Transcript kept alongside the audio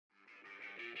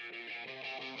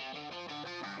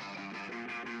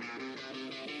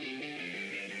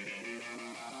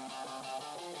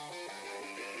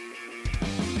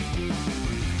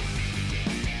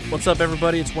What's up,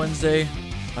 everybody? It's Wednesday.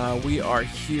 We are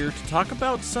here to talk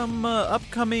about some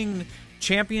upcoming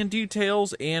champion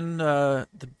details, and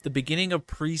the beginning of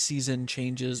preseason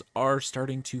changes are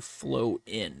starting to flow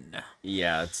in.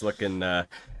 Yeah, it's looking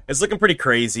pretty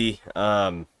crazy.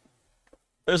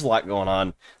 There's a lot going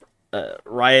on.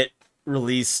 Riot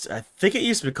released, I think it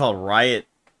used to be called Riot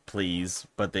Please,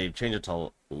 but they changed it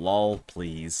to LOL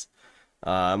Please,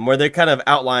 where they kind of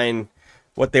outline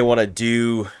what they want to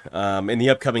do in the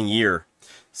upcoming year.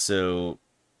 So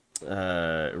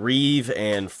Reeve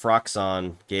and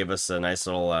Froxon gave us a nice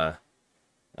little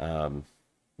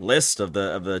list of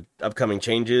the upcoming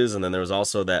changes, and then there was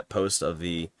also that post of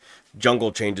the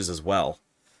jungle changes as well.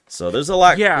 So there's a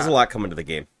lot. Yeah. There's a lot coming to the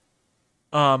game.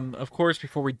 Of course,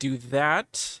 before we do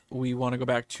that, we want to go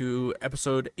back to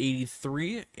episode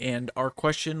 83, and our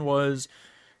question was,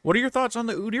 what are your thoughts on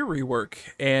the Udyr rework?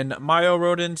 And Mayo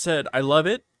wrote in and said, I love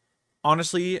it.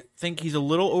 Honestly, think he's a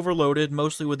little overloaded,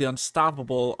 mostly with the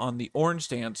Unstoppable on the orange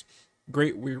stance.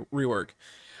 Great rework.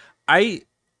 I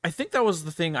think that was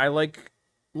the thing I like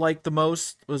the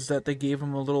most, was that they gave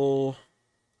him a little,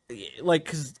 like,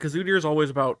 because Udyr is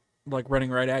always about like running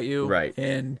right at you, Right.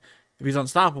 And if he's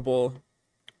unstoppable,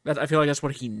 I feel like that's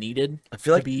what he needed. I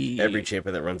feel like be... every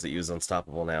champion that runs at you is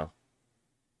unstoppable now.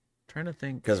 Trying to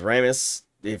think, Because Rammus,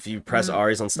 if you press R,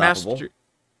 he's unstoppable.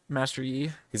 Master Yi.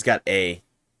 He's got A.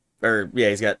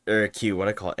 He's got a Q. What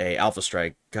I call A, Alpha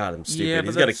Strike. God, I'm stupid. Yeah,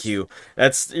 He's got a Q.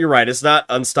 You're right. It's not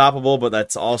unstoppable, but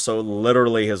that's also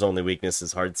literally his only weakness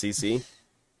is hard CC.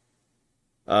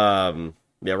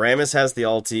 Rammus has the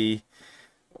ulti.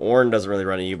 Ornn doesn't really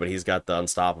run at you, but he's got the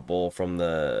unstoppable from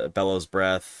the Bellows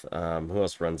Breath. Who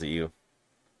else runs at you?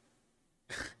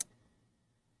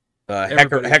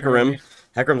 Hecarim.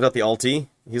 Hecarim's got the ulti.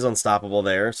 He's unstoppable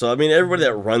there. So, I mean, everybody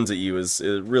that runs at you is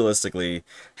realistically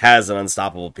has an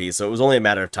unstoppable piece. So it was only a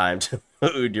matter of time till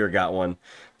Udyr got one.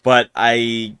 But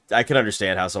I can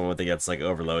understand how someone would think that's like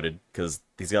overloaded, because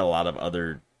he's got a lot of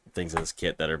other things in his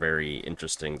kit that are very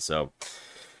interesting. So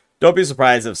don't be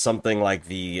surprised if something like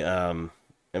the,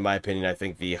 in my opinion, I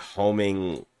think the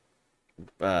homing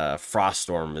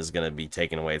Froststorm is going to be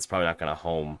taken away. It's probably not going to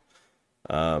home.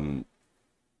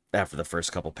 After the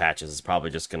first couple patches, it's probably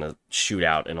just going to shoot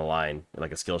out in a line,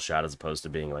 like a skill shot, as opposed to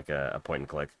being like a point and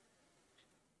click.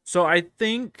 So I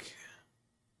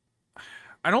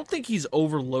don't think he's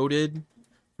overloaded.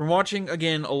 From watching,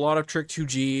 again, a lot of Trick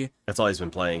 2G. That's all he's been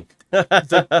playing. Well,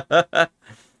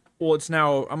 it's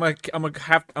now,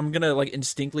 I'm gonna like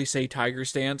instinctly say Tiger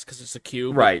Stance because it's a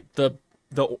Q. Right. The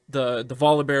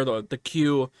Volibear, the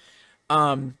Q.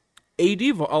 AD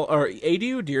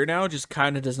Udyr now just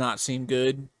kind of does not seem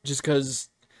good, just because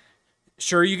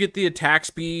sure, you get the attack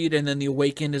speed, and then the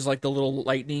Awakened is like the little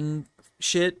lightning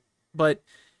shit, but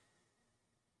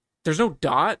there's no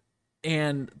dot,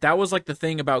 and that was like the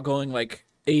thing about going like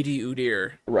AD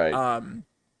Udyr. Right.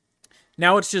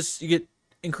 Now it's just you get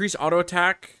increased auto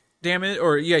attack damage,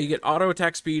 or you get auto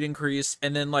attack speed increase,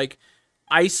 and then like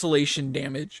isolation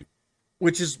damage,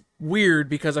 which is weird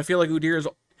because I feel like Udyr is,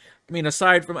 I mean,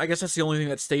 aside from, I guess that's the only thing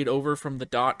that stayed over from the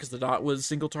dot, because the dot was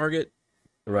single target.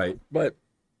 Right. But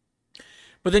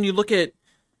then you look at,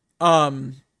 I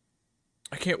don't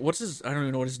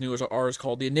even know what his new R is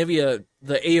called. The Anivia,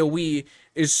 the AoE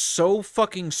is so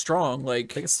fucking strong.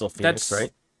 Like, I think it's still Phoenix,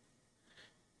 right?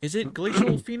 Is it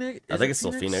Glacial Phoenix? I think it's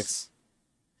still Phoenix.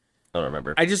 I don't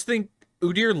remember. I just think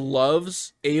Udyr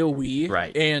loves AoE.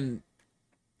 Right. And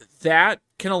that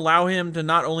can allow him to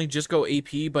not only just go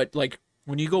AP, but like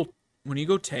when you go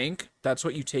tank, that's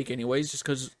what you take anyways, just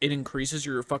because it increases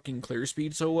your fucking clear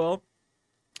speed so well.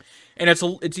 And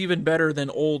it's even better than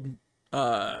old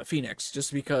Phoenix,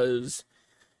 just because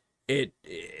it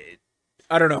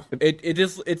I don't know.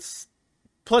 It's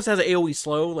plus it has AoE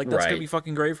slow, like that's gonna be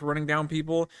fucking great for running down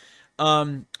people.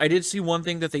 I did see one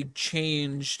thing that they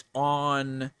changed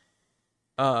on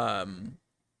Surrendered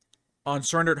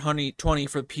Honey 20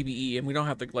 for the PvE, and we don't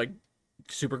have to like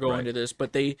super go into this,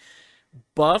 but they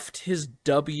buffed his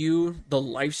W, the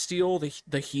lifesteal,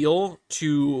 the heal,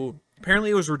 to,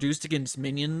 apparently it was reduced against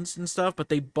minions and stuff, but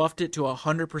they buffed it to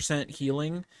 100%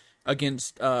 healing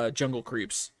against jungle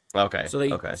creeps. Okay. So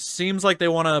seems like they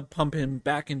want to pump him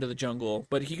back into the jungle,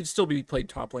 but he could still be played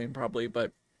top lane probably.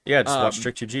 But yeah, just watch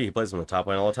Trick 2G. He plays him in the top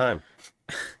lane all the time.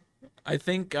 I'm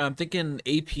thinking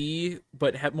AP,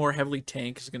 but more heavily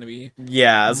tank is going to be.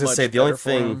 Yeah, I was gonna say the only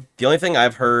thing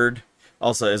I've heard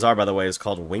also, his R, by the way, is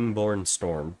called Wingborn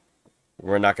Storm,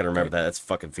 We're not going to remember that. That's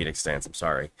fucking Phoenix Stance. I'm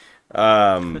sorry.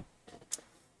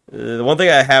 The one thing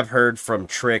I have heard from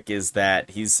Trick is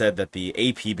that he said that the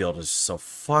AP build is so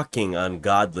fucking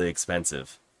ungodly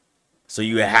expensive. So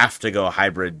you have to go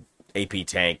hybrid AP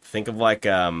tank. Think of like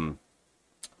any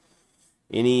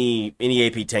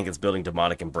AP tank that's building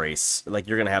Demonic Embrace. Like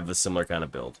you're going to have the similar kind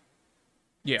of build.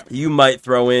 Yeah. You might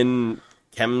throw in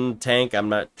Chem Tank. I'm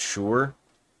not sure.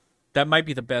 That might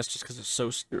be the best just because it's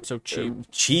so cheap.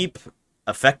 Cheap,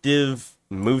 effective,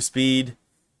 move speed.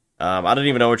 I don't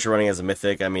even know what you're running as a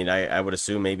mythic. I mean, I would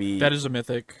assume maybe that is a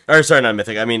mythic. Or sorry, not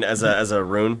mythic. I mean, as a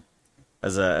rune,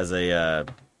 as a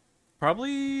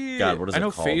probably. God, what is it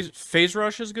called? I know Phase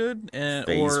Rush is good,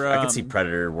 or I can see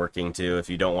Predator working too. If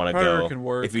you don't want to Predator go, can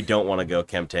work. If you don't want to go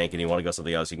Chem Tank and you want to go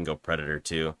something else, you can go Predator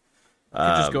too. Could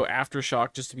just go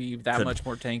Aftershock just to be that much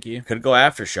more tanky. Could go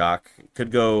Aftershock.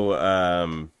 Could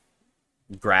go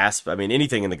Grasp. I mean,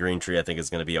 anything in the green tree, I think is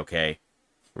going to be okay.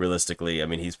 Realistically, I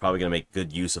mean, he's probably going to make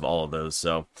good use of all of those.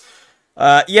 So,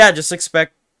 yeah, just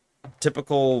expect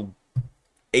typical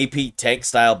AP tank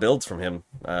style builds from him.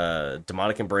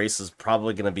 Demonic Embrace is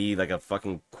probably going to be like a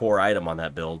fucking core item on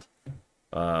that build.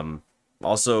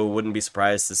 Also, wouldn't be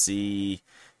surprised to see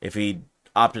if he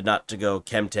opted not to go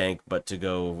Chem Tank, but to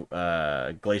go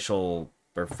Glacial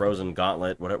or Frozen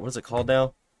Gauntlet. What is it called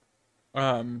now?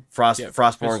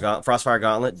 Frostfire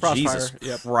Gauntlet. Jesus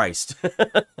Christ.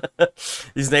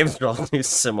 These names are all too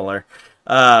similar.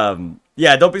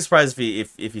 Yeah, don't be surprised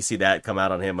if you see that come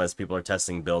out on him as people are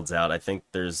testing builds out. I think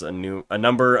there's a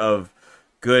number of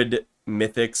good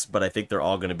mythics, but I think they're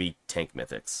all going to be tank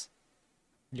mythics.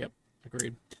 Yep,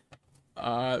 agreed.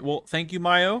 Well, thank you,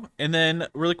 Mayo. And then,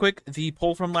 really quick, the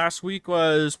poll from last week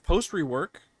was post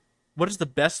rework. What is the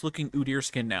best looking Udyr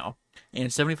skin now? And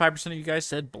 75% of you guys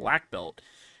said black belt.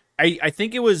 I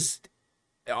think it was,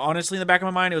 honestly, in the back of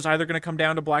my mind, it was either going to come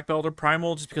down to black belt or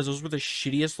primal, just because those were the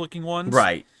shittiest looking ones.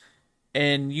 Right.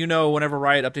 And whenever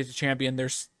Riot updates a champion,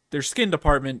 their skin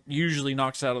department usually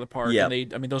knocks it out of the park. Yeah.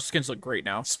 And those skins look great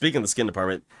now. Speaking of the skin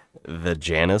department, the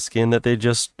Janna skin that the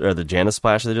Janna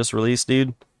splash they just released,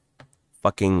 dude,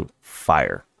 fucking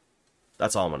fire.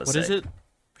 That's all I'm going to say. What is it?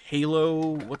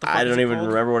 Halo? What the fuck I is don't it even called?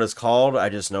 remember what it's called. I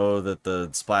just know that the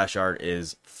splash art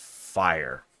is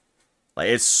fire. Like,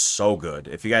 it's so good.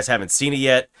 If you guys haven't seen it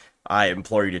yet, I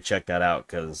implore you to check that out,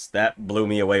 because that blew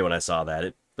me away when I saw that.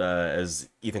 It, as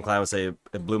Ethan Klein would say,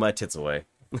 it blew my tits away.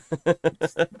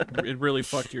 It really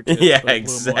fucked your tits. Yeah,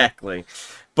 exactly.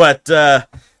 But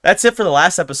that's it for the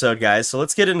last episode, guys. So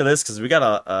let's get into this, because we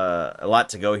got a lot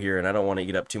to go here, and I don't want to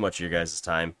eat up too much of your guys'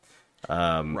 time.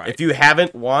 Right. If you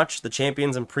haven't watched the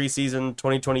Champions in Preseason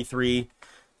 2023,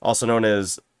 also known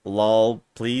as LOL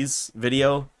Please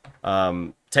video,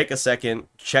 take a second,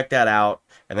 check that out,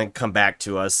 and then come back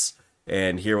to us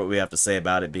and hear what we have to say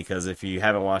about it, because if you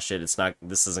haven't watched it,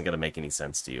 this isn't going to make any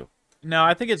sense to you. No,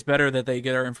 I think it's better that they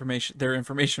get their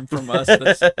information from us.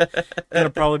 That's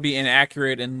gonna probably be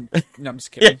inaccurate. And no, I'm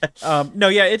just kidding. Yeah. No,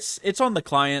 yeah, it's on the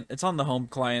client. It's on the home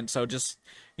client. So just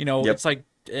Yep. It's like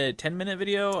a 10-minute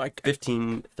video.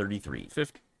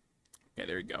 15:33. Yeah,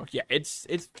 there you go. Yeah, it's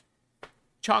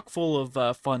chock full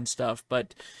of fun stuff.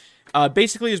 But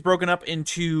basically, is broken up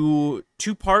into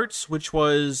two parts, which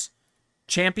was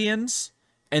champions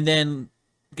and then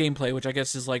gameplay, which I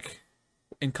guess is like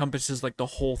encompasses like the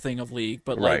whole thing of League,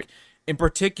 but like in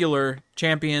particular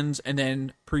champions and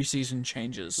then preseason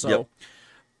changes. So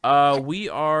we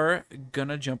are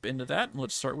gonna jump into that, and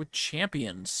let's start with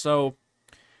champions. So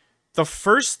the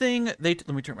first thing let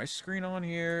me turn my screen on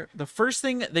here. The first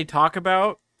thing they talk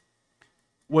about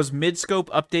was mid-scope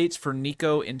updates for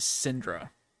Neeko and Syndra.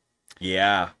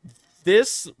 Yeah.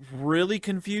 This really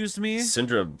confused me.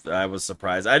 Syndra, I was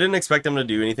surprised. I didn't expect them to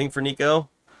do anything for Neeko.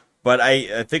 But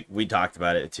I think we talked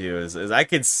about it too, is I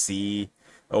could see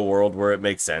a world where it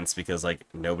makes sense, because like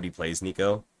nobody plays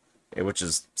Neeko, which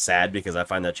is sad, because I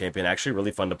find that champion actually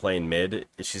really fun to play in mid.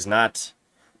 She's not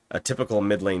a typical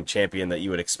mid lane champion that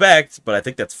you would expect, but I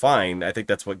think that's fine. I think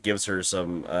that's what gives her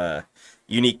some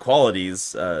unique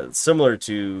qualities, similar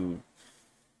to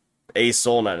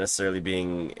A-Soul not necessarily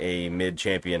being a mid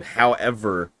champion.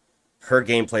 However, her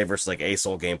gameplay versus like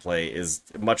A-Soul gameplay is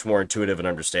much more intuitive and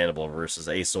understandable, versus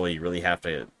A-Soul you really have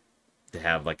to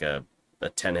have like a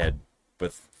 10 head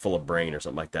with full of brain or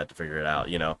something like that to figure it out,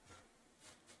 Yeah,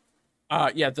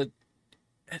 the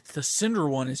Syndra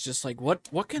one is just like,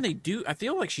 what can they do? I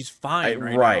feel like she's fine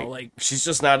right now. Like, she's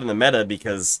just not in the meta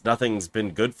because nothing's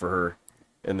been good for her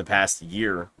in the past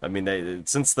year. I mean,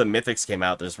 since the Mythics came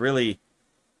out, there's really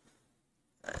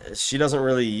she doesn't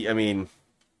really. I mean,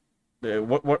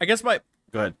 what? I guess Go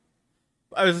ahead.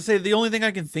 I was gonna say the only thing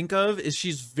I can think of is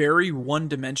she's very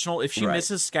one-dimensional. If she Right.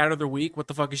 misses Scatter the Week, what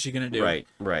the fuck is she gonna do?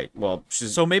 Right. Well,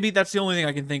 she's So maybe that's the only thing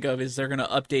I can think of is they're gonna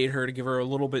update her to give her a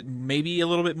little bit, maybe a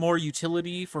little bit more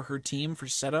utility for her team for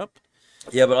setup.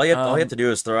 yeah, but all you have to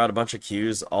do is throw out a bunch of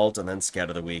Qs, alt, and then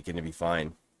scatter the week, and you'll be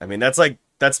fine. I mean,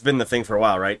 that's been the thing for a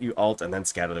while, right? You alt and then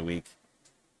scatter the week.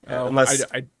 Unless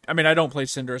I mean, I don't play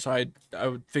Syndra, so I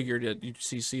would figure that you'd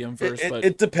see him first. But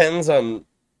it depends on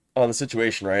the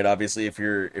situation, right? Obviously, if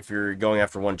you're going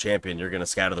after one champion, you're gonna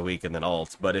scatter the week and then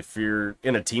alt. But if you're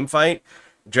in a team fight,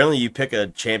 generally you pick a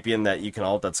champion that you can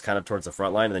alt that's kind of towards the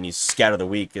front line, and then you scatter the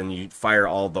week and you fire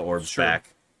all the orbs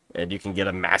back, and you can get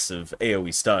a massive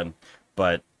AoE stun.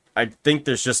 But I think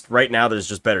there's just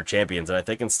better champions, and I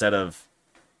think instead of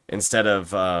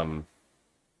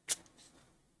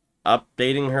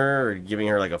updating her or giving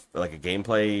her like a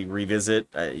gameplay revisit,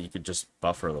 you could just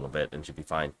buff her a little bit and she'd be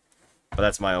fine. But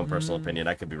that's my own personal opinion.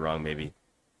 I could be wrong, maybe.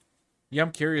 Yeah,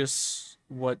 I'm curious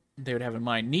what they would have in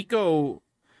mind. Neeko,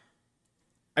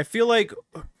 I feel like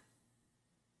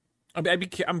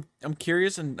I'm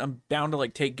curious, and I'm bound to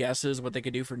like take guesses what they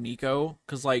could do for Neeko,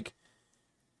 because like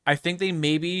I think they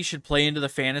maybe should play into the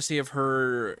fantasy of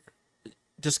her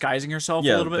disguising herself a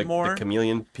little bit more. The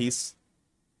chameleon piece.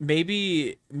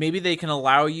 Maybe they can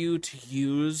allow you to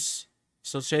use.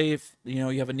 So say if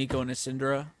you have a Neeko and a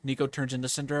Syndra, Neeko turns into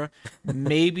Syndra.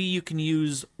 Maybe you can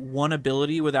use one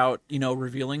ability without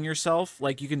revealing yourself.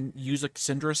 Like you can use a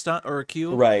Syndra stunt or a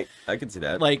Q. Right, I can see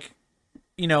that. Like,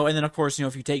 and then of course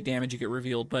if you take damage you get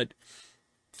revealed. But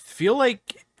feel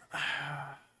like,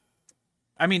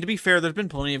 I mean, to be fair, there's been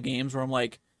plenty of games where I'm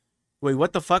like, wait,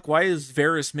 what the fuck? Why is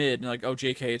Varus mid? And like, oh,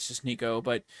 JK, it's just Neeko.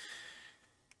 But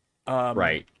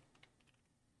right.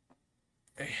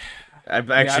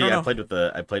 I played with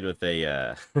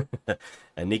a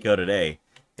a Neeko today,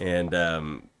 and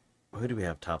who do we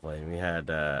have top lane? We had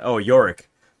Yorick,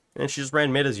 and she just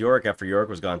ran mid as Yorick after Yorick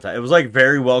was gone. It was like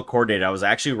very well coordinated. I was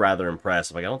actually rather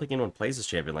impressed. Like I don't think anyone plays this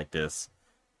champion like this,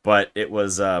 but it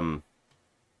was I mean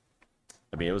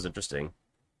it was interesting.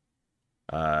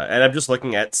 And I'm just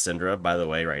looking at Syndra, by the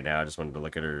way, right now. I just wanted to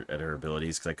look at her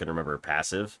abilities because I couldn't remember her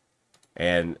passive,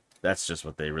 and that's just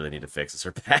what they really need to fix is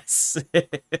her passive.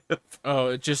 Oh,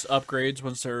 it just upgrades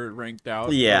once they're ranked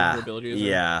out. Yeah,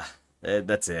 yeah,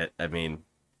 that's it. I mean,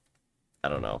 I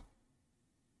don't know,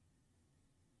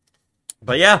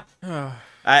 but yeah,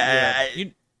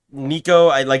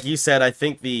 Neeko. Like you said, I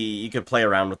think you could play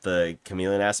around with the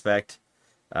chameleon aspect.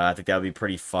 I think that would be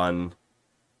pretty fun.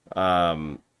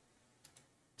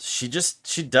 She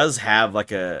does have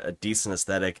like a decent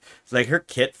aesthetic. Like her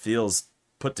kit feels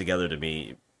put together to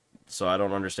me. So I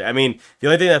don't understand. I mean, the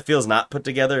only thing that feels not put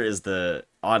together is the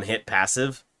on-hit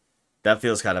passive. That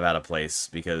feels kind of out of place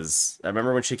because I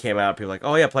remember when she came out, people were like,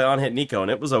 oh yeah, play on-hit Neeko, and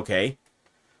it was okay.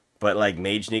 But like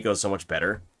Mage Neeko is so much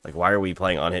better. Like, why are we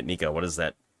playing on-hit Neeko? What is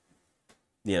that?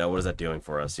 What is that doing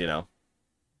for us?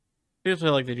 I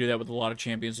feel like they do that with a lot of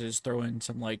champions. They just throw in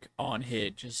some like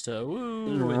on-hit just to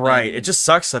woo. Right. It just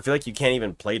sucks. I feel like you can't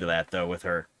even play to that though with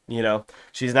her.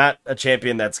 She's not a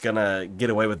champion that's gonna get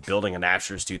away with building a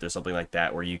Nashor's Tooth or something like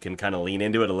that, where you can kind of lean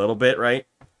into it a little bit, right?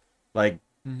 Like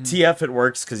TF, it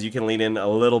works because you can lean in a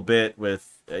little bit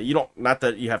with you don't. Not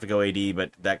that you have to go AD,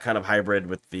 but that kind of hybrid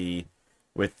with the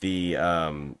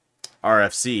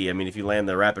RFC. I mean, if you land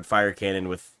the rapid fire cannon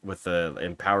with the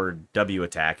empowered W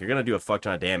attack, you're gonna do a fuck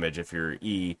ton of damage if your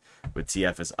E with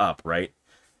TF is up, right?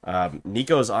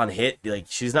 Neeko's on hit, like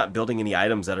she's not building any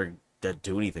items that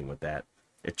do anything with that.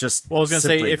 It just I was gonna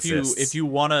say if you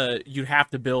wanna, you'd have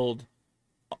to build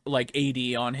like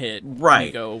AD on hit,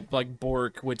 right? Neeko, like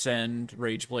Bork, Wit's End,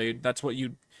 Rageblade. That's what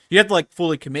you have to like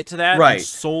fully commit to that, right? And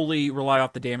solely rely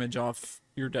off the damage off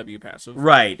your W passive,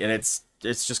 right? And it's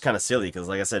just kind of silly because,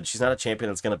 like I said, she's not a champion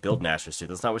that's gonna build Nashor's Tooth.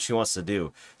 That's not what she wants to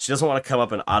do. She doesn't want to come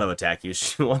up and auto attack you.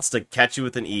 She wants to catch you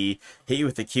with an E, hit you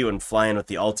with the Q, and fly in with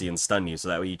the ulti and stun you, so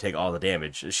that way you take all the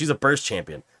damage. She's a burst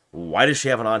champion. Why does she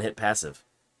have an on hit passive?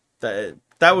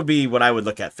 That would be what I would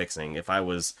look at fixing if I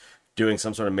was doing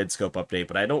some sort of mid-scope update,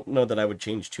 but I don't know that I would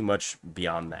change too much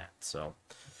beyond that. So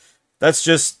that's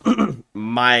just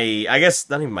I guess,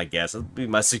 not even my guess, that would be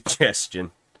my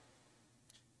suggestion.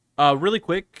 Really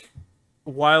quick,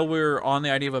 while we're on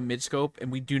the idea of a mid-scope,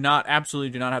 and we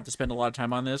absolutely do not have to spend a lot of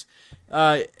time on this,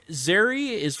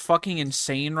 Zeri is fucking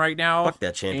insane right now. Fuck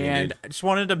that champion, and dude. I just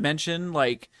wanted to mention,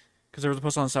 like, because there was a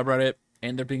post on the subreddit,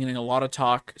 and they're beginning a lot of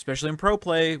talk, especially in pro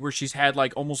play, where she's had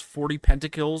like almost 40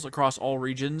 pentakills across all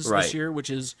regions this year, which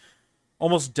is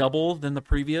almost double than the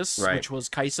previous, which was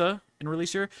Kai'Sa in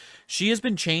release year. She has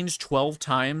been changed 12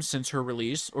 times since her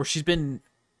release, or she's been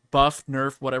buffed,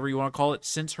 nerfed, whatever you want to call it,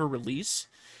 since her release.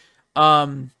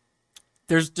 Um,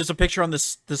 there's just a picture on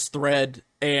this thread,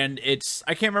 and it's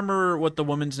I can't remember what the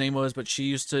woman's name was, but she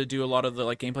used to do a lot of the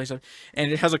like gameplay stuff,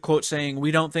 and it has a quote saying,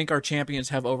 "We don't think our champions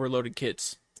have overloaded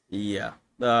kits." Yeah.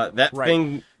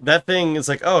 Right. That thing is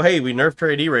like, oh hey, we nerfed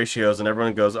her AD ratios, and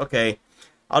everyone goes, okay,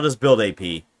 I'll just build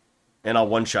AP, and I'll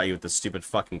one shot you with this stupid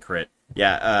fucking crit.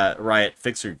 Yeah, Riot,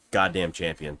 fix your goddamn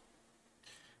champion.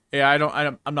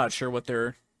 Yeah, I'm not sure what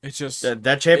they're. It's just That it's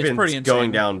pretty champion's insane.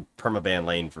 going down permaban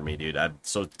lane for me, dude. I'm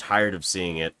so tired of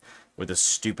seeing it with a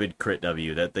stupid crit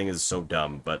W. That thing is so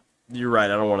dumb. But you're right.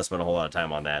 I don't want to spend a whole lot of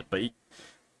time on that. But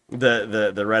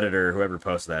the redditor, whoever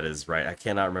posted that, is right. I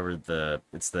cannot remember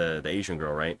it's the Asian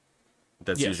girl, right?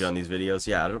 That's Yes. usually on these videos.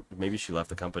 Yeah, maybe she left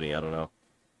the company. I don't know.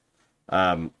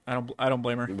 I don't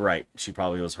blame her. Right. She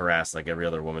probably was harassed like every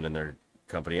other woman in their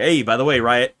company. Hey, by the way,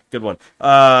 Riot, good one.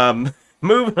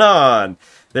 Moving on.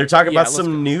 They're talking about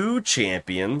some new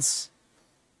champions.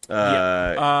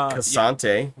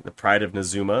 Kasante, the Pride of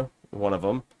Nazuma, one of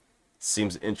them.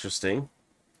 Seems interesting.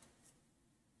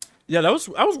 Yeah, that was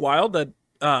wild that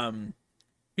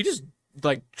he just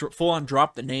like full on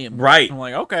dropped the name. Right. I'm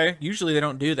like, okay, usually they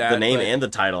don't do that. The name and the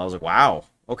title. I was like, wow,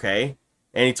 okay.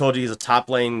 And he told you he's a top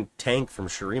lane tank from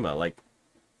Shurima. Like,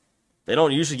 they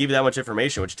don't usually give you that much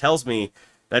information, which tells me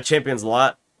that champion's a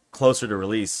lot closer to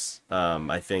release,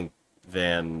 I think,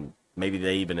 than maybe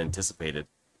they even anticipated.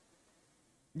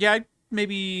 Yeah,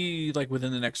 maybe like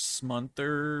within the next month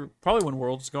or probably when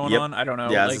World's going on. I don't know.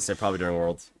 Yeah, I was like, gonna say probably during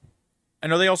Worlds. I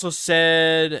know they also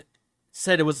said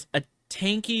it was a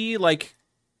tanky like.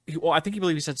 Well, I think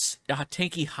he said a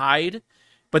tanky hide,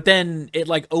 but then it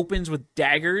like opens with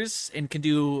daggers and can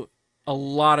do a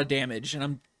lot of damage, and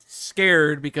I'm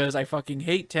scared because I fucking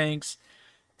hate tanks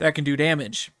that can do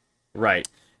damage. Right.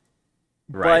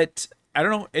 But I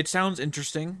don't know. It sounds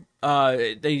interesting.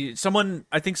 I think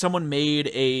someone made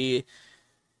a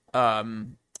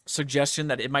suggestion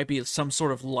that it might be some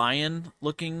sort of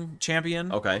lion-looking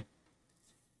champion. Okay.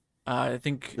 I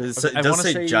think it does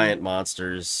say giant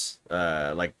monsters,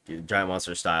 like giant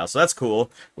monster style. So that's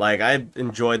cool. Like I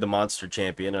enjoyed the monster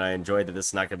champion, and I enjoyed that this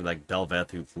is not gonna be like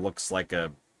Bel'Veth, who looks like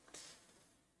a.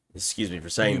 Excuse me for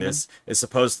saying this. Is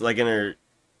supposed to, like in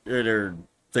her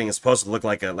thing is supposed to look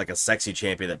like a sexy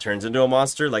champion that turns into a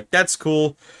monster. Like that's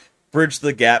cool. Bridge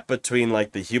the gap between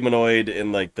like the humanoid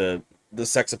and like the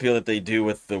sex appeal that they do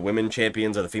with the women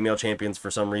champions or the female champions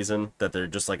for some reason that they're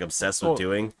just like obsessed with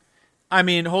doing. I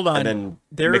mean, hold on. And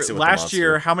then last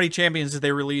year, how many champions did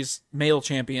they release? Male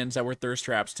champions that were thirst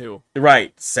traps too.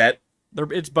 Right, Seth.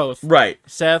 It's both. Right,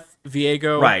 Seth,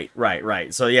 Viego.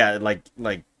 Right. So yeah,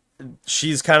 like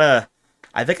she's kind of.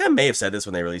 I think I may have said this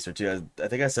when they released her too. I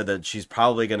think I said that she's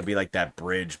probably going to be like that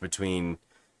bridge between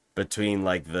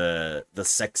like the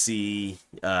sexy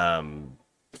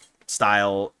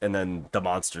style and then the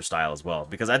monster style as well.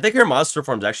 Because I think her monster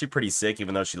form is actually pretty sick,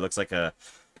 even though she looks like a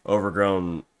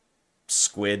overgrown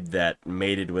squid that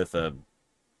mated with a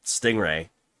stingray.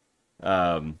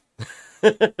 But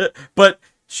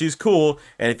she's cool,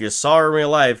 and if you saw her in real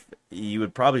life, you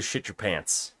would probably shit your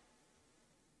pants.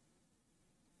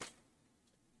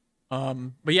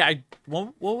 But yeah,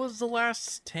 what was the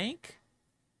last tank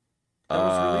that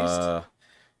was released?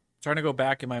 Trying to go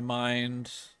back in my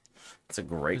mind. That's a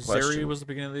great question. Zeri was the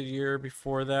beginning of the year.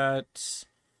 Before that,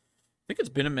 I think it's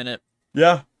been a minute.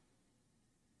 Yeah.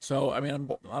 So I mean,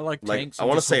 I like tanks. I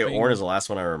want to say Ornn is the last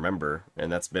one I remember,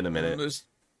 and that's been a minute.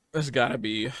 There's got to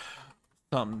be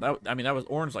something. That was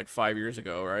Ornn's like 5 years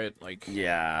ago, right? Like,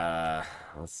 yeah.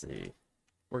 Let's see.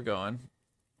 We're going.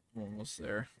 We're almost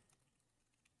there.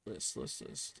 List.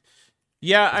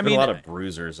 Yeah, There's been a lot of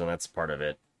bruisers, and that's part of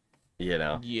it. You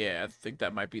know. Yeah, I think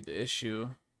that might be the issue.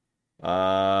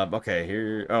 Okay,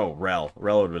 here. Oh, Rel.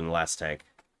 Rel would have been the last tank.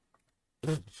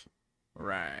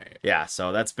 Right. Yeah,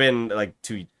 so that's been like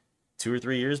two or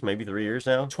 3 years, maybe 3 years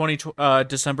now.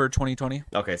 December 2020.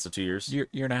 Okay, so 2 years. Year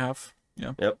and a half.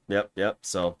 Yeah. Yep.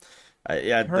 So,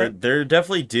 yeah, they're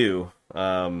definitely due.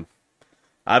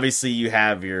 Obviously, you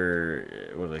have your,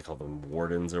 what do they call them,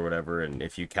 wardens or whatever, and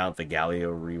if you count the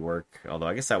Galio rework, although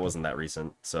I guess that wasn't that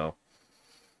recent, so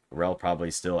Rel probably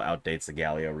still outdates the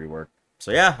Galio rework.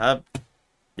 So yeah.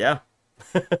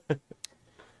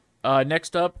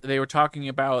 Next up, they were talking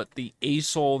about the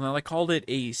ASOL. Now they called it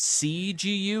a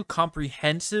CGU,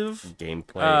 comprehensive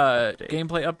gameplay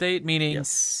update, meaning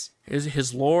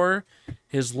his lore,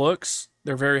 his looks,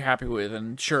 they're very happy with,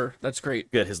 and sure, that's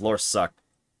great. Good, his lore sucked.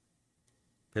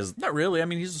 Not really. I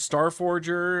mean, he's a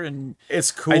Starforger, and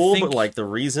it's cool, but like the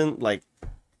reason, like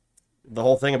the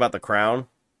whole thing about the crown,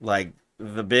 like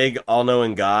the big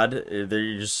all-knowing god,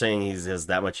 they're just saying he has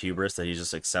that much hubris that he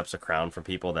just accepts a crown from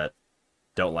people that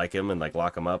don't like him and like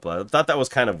lock him up. I thought that was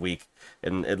kind of weak,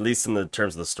 at least in the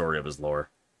terms of the story of his lore.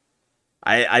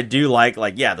 I do like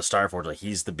yeah, the Starforge, like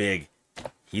he's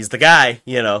the guy,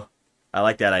 you know. I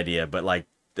like that idea, but like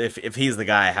if he's the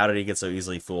guy, how did he get so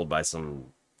easily fooled by some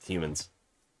humans?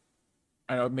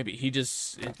 I don't know, maybe he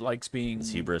just likes being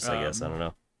It's hubris, I guess. I don't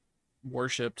know.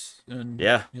 Worshipped, and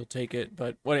yeah, he'll take it.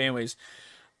 But anyways,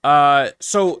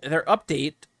 so their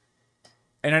update,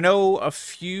 and I know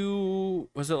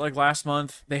was it like last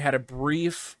month they had a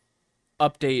brief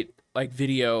update like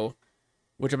video,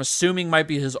 which I'm assuming might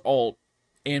be his ult,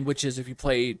 and which is if you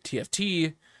play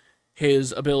TFT,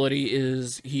 his ability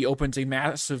is he opens a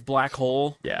massive black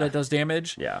hole that does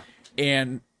damage. Yeah,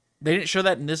 and they didn't show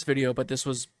that in this video, but this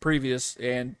was previous,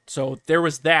 and so there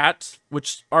was that,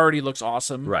 which already looks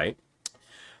awesome. Right.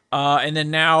 And then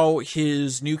now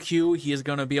his new Q, he is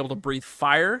going to be able to breathe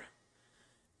fire.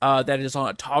 That is on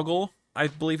a toggle, I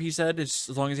believe he said, as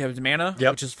long as he has mana,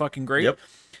 which is fucking great. Yep.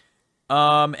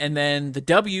 And then the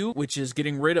W, which is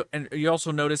getting rid of, and you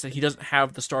also notice that he doesn't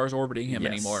have the stars orbiting him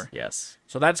anymore. Yes.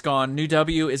 So that's gone. New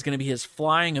W is going to be his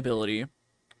flying ability,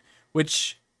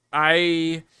 which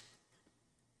I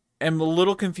am a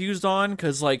little confused on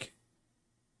because, like,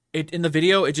 in the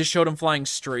video, it just showed him flying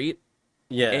straight.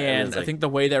 Yeah, and I think the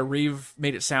way that Reeve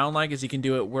made it sound like is he can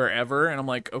do it wherever, and I'm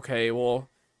like, okay, well,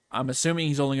 I'm assuming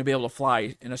he's only gonna be able to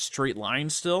fly in a straight line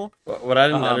still. What I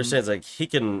didn't understand is like he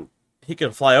can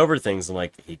fly over things, and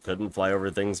like he couldn't fly over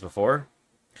things before.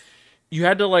 You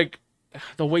had to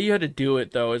the way you had to do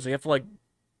it though is you have to like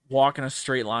walk in a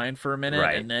straight line for a minute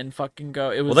and then fucking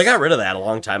go. It was well, they got rid of that a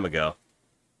long time ago.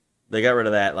 They got rid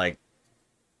of that I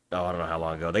don't know how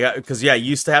long ago. Because you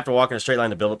used to have to walk in a straight line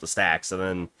to build up the stacks, and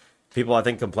then people, I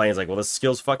think, complain like, well, this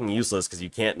skill's fucking useless because you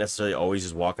can't necessarily always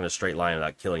just walk in a straight line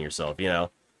without killing yourself, you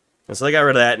know? And so they got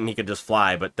rid of that, and he could just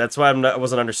fly. But that's why I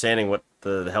wasn't understanding what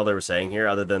the hell they were saying here,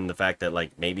 other than the fact that,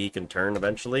 like, maybe he can turn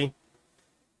eventually.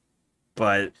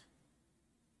 But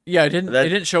yeah, it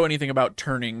didn't show anything about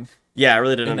turning. Yeah, I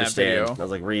really didn't understand. I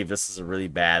was like, Reeve, this is a really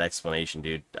bad explanation,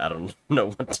 dude. I don't know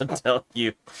what to tell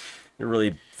you. A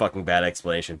really fucking bad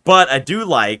explanation. But I do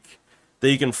like that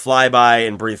you can fly by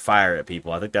and breathe fire at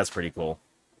people. I think that's pretty cool.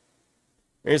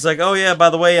 And he's like, oh yeah,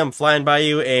 by the way, I'm flying by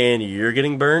you and you're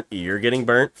getting burnt. You're getting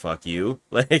burnt. Fuck you.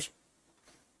 Like,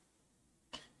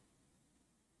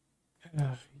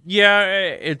 yeah,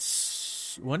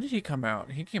 it's... When did he come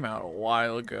out? He came out a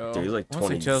while ago. Dude, he was like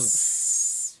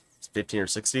 2015 or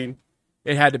 16.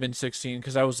 It had to have been 16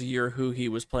 because that was the year who he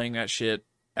was playing that shit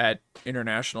at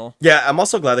International. Yeah, I'm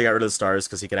also glad they got rid of the stars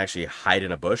because he can actually hide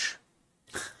in a bush.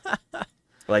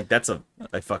 Like, that's a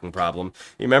fucking problem.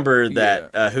 You remember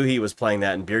that who he was playing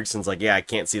that, and Bjergsen's like, yeah, I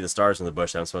can't see the stars in the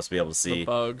bush that I'm supposed to be able to see. The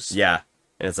bugs. Yeah.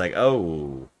 And it's like,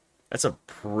 oh, that's a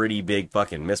pretty big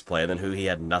fucking misplay. And then who he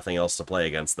had nothing else to play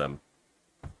against them.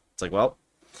 It's like, well,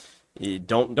 you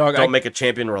don't make a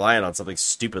champion reliant on something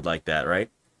stupid like that, right?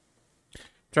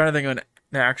 Trying to think of an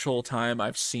actual time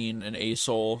I've seen an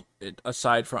ASOL,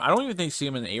 aside from... I don't even think I see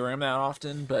him in ARAM that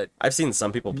often, but... I've seen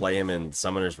some people play him in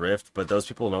Summoner's Rift, but those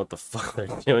people know what the fuck they're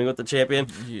doing with the champion.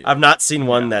 Yeah. I've not seen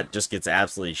one that just gets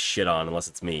absolutely shit on, unless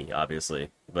it's me,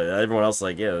 obviously. But everyone else is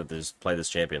like, yeah, they just play this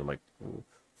champion. I'm like,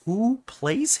 who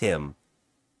plays him?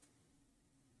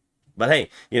 But hey,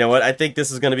 you know what? I think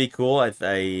this is going to be cool.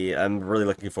 I'm really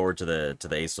looking forward to the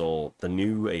ASOL, the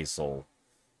new ASOL.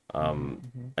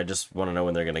 I just want to know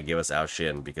when they're going to give us Ao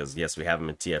Shin, because yes, we have him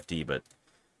in TFT, but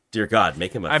dear God,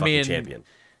 make him a fucking champion.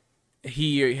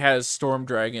 He has Storm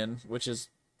Dragon, which is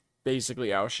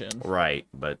basically Ao Shin. Right,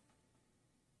 but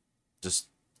just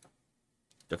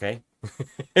okay.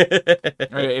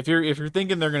 Okay, if you're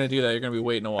thinking they're going to do that, you're going to be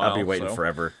waiting a while. I'll be waiting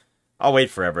forever. I'll wait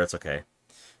forever. It's okay.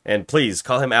 And please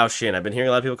call him Ao Shin. I've been hearing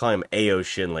a lot of people calling him Ao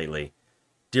Shin lately.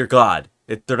 Dear God,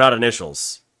 they're not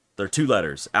initials. They're 2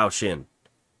 letters. Ao Shin.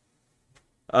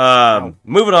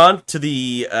 Moving on to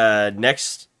the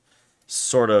next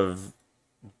sort of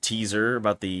teaser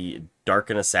about the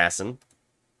Darkin Assassin.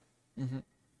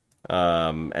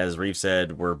 Mm-hmm. As Reeve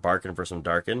said, we're barking for some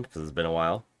Darkin because it's been a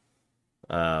while.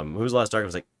 Who was the last Darkin?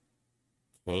 Was like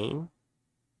Kayn?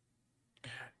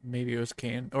 Maybe it was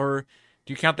Kayn. Or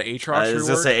do you count the Aatrox rework? I was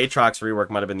gonna say Aatrox rework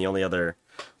might have been the only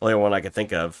one I could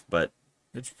think of, but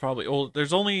it's probably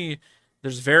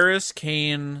there's Varus,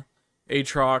 Kayn,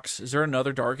 Aatrox. Is there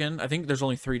another Darkin? I think there's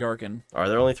only 3 Darkin. Are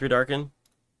there only 3 Darkin?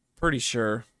 Pretty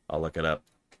sure. I'll look it up.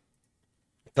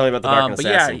 Tell me about the Darkin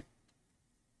Assassin. Yeah.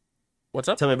 What's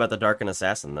up? Tell me about the Darkin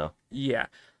Assassin, though. Yeah.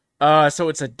 So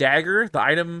it's a dagger. The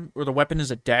item or the weapon is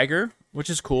a dagger, which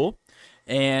is cool.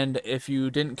 And if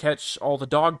you didn't catch all the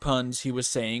dog puns he was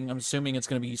saying, I'm assuming it's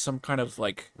going to be some kind of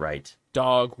like right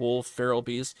dog, wolf, feral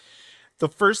beast. The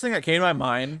first thing that came to my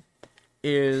mind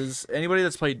is anybody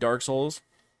that's played Dark Souls.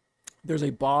 There's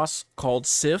a boss called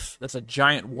Sif that's a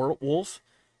giant wolf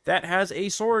that has a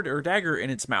sword or dagger in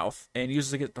its mouth and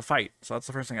uses it to fight. So that's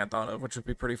the first thing I thought of, which would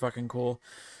be pretty fucking cool.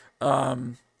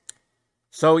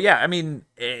 So yeah, I mean,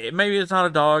 maybe it's not a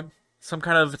dog.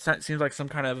 It seems like some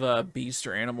kind of beast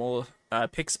or animal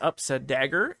picks up said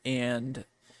dagger and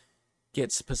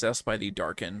gets possessed by the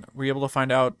Darkin. Were you able to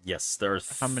find out? Yes, there are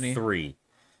how many? 3.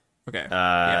 Okay.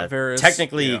 Varys,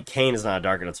 technically, yeah. Kain is not a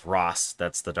Darkin. It's Ross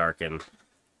that's the Darkin.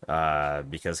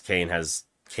 Because Kain is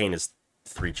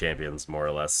 3 champions, more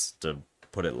or less, to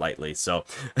put it lightly. So,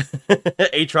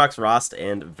 Aatrox, Ross,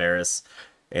 and Varys.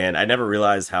 And I never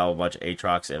realized how much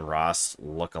Aatrox and Ross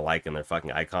look alike in their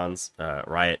fucking icons.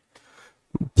 Riot,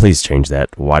 please change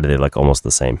that. Why do they look almost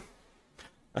the same?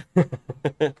 No,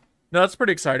 that's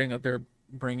pretty exciting that they're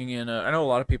bringing in. I know a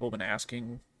lot of people have been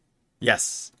asking.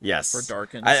 Yes. For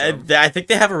Darkin. I think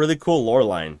they have a really cool lore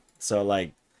line. So,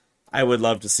 like, I would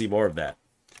love to see more of that.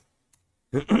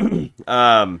 So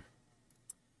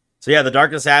yeah, the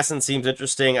Dark Assassin seems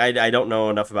interesting. I don't know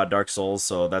enough about Dark Souls,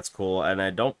 so that's cool. And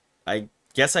I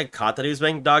guess I caught that he was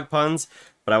making dog puns,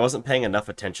 but I wasn't paying enough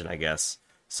attention, I guess.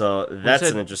 So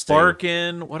that's an interesting.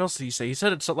 Barkin. What else did he say? He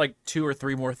said it's like 2 or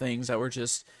 3 more things that were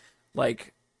just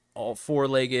like all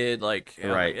 4-legged, like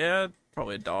right. Yeah,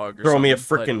 probably a dog. Or Throw something, me a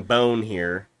freaking bone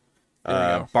here.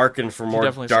 Barking for more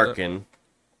Darkin.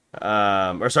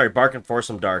 Barking for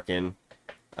some Darkin.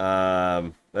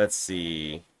 Let's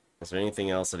see. Is there anything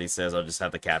else that he says? I'll just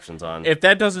have the captions on. If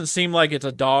that doesn't seem like it's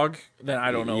a dog, then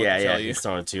I don't know what to tell you. He's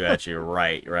throwing 2 at you.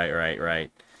 Right.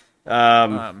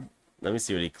 Let me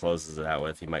see what he closes it out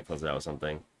with. He might close it out with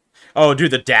something. Oh, dude,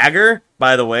 the dagger,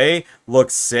 by the way,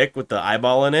 looks sick with the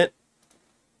eyeball in it.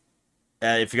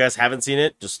 If you guys haven't seen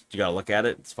it, you gotta look at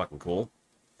it. It's fucking cool.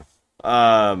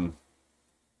 I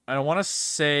don't want to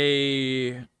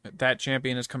say that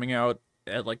champion is coming out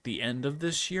at like the end of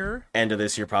this year. End of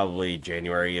this year, probably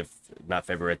January, if not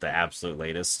February at the absolute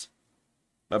latest.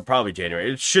 But probably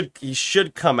January. He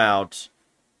should come out,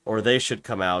 or they should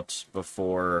come out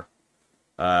before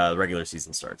the regular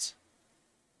season starts.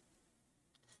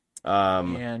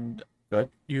 And go ahead.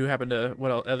 You happen to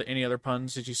what else, any other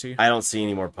puns did you see? I don't see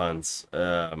any more puns.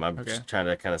 I'm just trying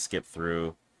to kind of skip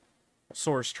through.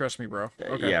 Source, trust me, bro.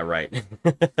 Okay. Yeah, right.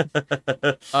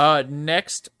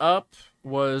 Next up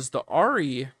was the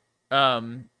Ahri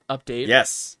update.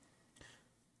 Yes.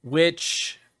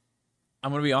 Which,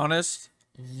 I'm going to be honest,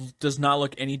 does not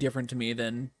look any different to me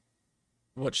than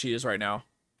what she is right now.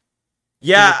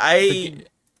 Yeah, I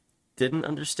didn't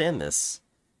understand this.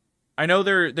 I know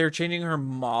they're changing her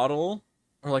model,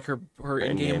 or like her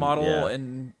in-game model, yeah.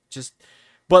 and just...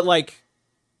 But, like,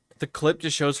 the clip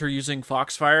just shows her using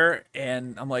Foxfire,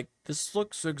 and I'm like, this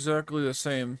looks exactly the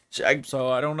same. So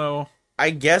I don't know. I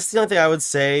guess the only thing I would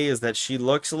say is that she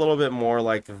looks a little bit more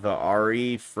like the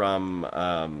Ahri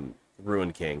from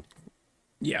Ruin King.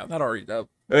 Yeah, that Ahri. That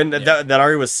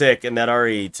Ahri was sick, and that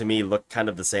Ahri to me looked kind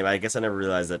of the same. I guess I never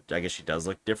realized that. I guess she does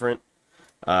look different.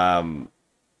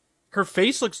 Her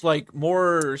face looks like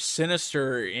more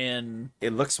sinister in.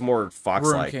 It looks more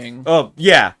fox-like. Ruin King. Oh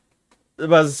yeah, I was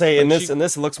about to say in this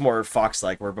it looks more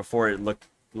fox-like, where before it looked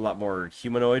a lot more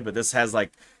humanoid. But this has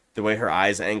like the way her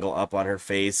eyes angle up on her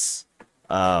face.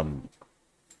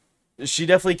 She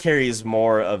definitely carries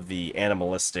more of the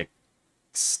animalistic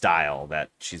style that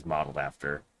she's modeled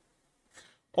after.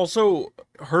 Also,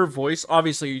 her voice,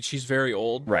 obviously, she's very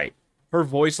old. Right. Her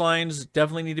voice lines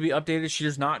definitely need to be updated. She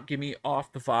does not give me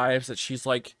off the vibes that she's,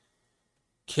 like,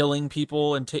 killing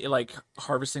people and, like,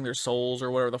 harvesting their souls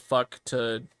or whatever the fuck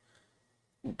to,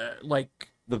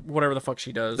 whatever the fuck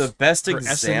she does. The best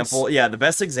example, the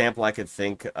best example I could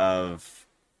think of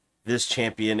this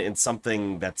champion in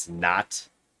something that's not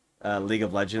League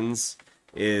of Legends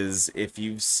is if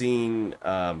you've seen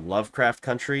Lovecraft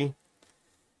Country,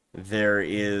 there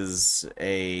is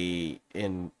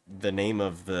in the name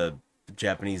of the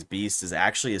Japanese beast is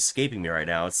actually escaping me right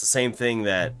now. It's the same thing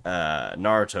that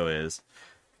Naruto is.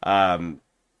 God,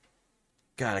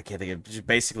 I can't think of just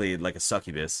basically like a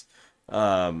succubus.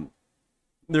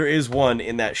 There is one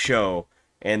in that show,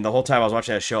 and the whole time I was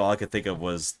watching that show, all I could think of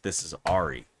was this is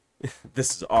Ahri.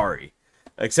 This is Ahri.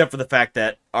 Except for the fact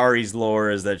that Ahri's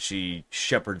lore is that she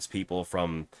shepherds people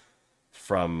from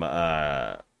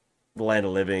the land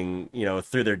of living,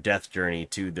 through their death journey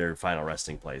to their final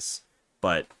resting place.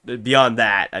 But beyond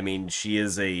that, I mean, she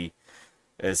is a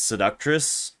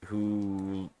seductress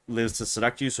who lives to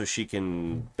seduct you so she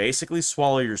can basically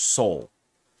swallow your soul.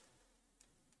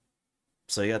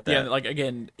 So you got that. Yeah, like,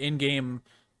 again, in-game,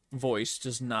 voice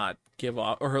does not give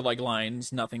off, or her like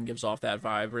lines, nothing gives off that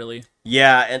vibe really.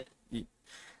 Yeah, and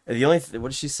the only what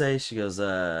does she say? She goes,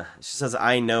 she says,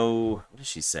 "I know." What does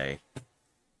she say?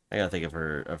 I gotta think of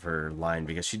her line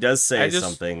because she does say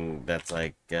something that's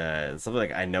like something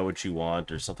like "I know what you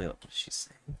want" or something. What does she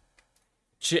say?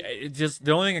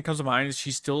 The only thing that comes to mind is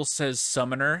she still says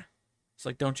 "summoner." It's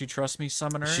like, "Don't you trust me,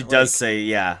 summoner?" She does say,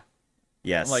 "Yeah,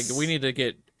 yes." Like, we need to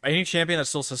get any champion that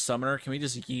still says summoner. Can we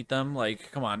just yeet them?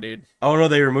 Like, come on, dude. Oh no,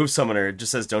 they removed summoner. It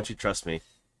just says, "Don't you trust me?"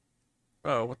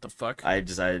 Oh, what the fuck? I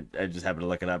just happened to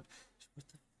look it up. What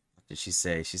the fuck did she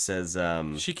say? She says,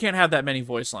 she can't have that many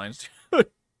voice lines.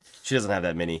 She doesn't have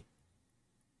that many.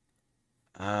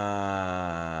 Oh,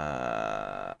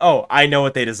 I know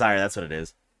what they desire. That's what it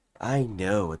is. I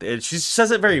know what she says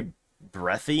it very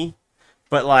breathy,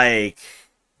 but like,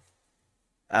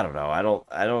 I don't know. I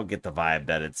don't get the vibe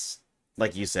that it's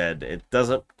like you said. It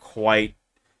doesn't quite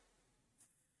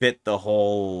fit the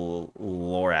whole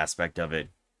lore aspect of it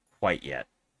quite yet.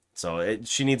 So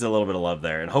she needs a little bit of love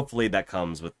there, and hopefully that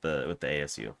comes with the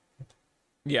ASU.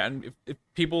 Yeah, and if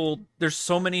people, there's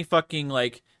so many fucking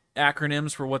like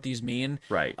acronyms for what these mean.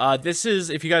 Right. This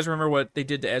is, if you guys remember what they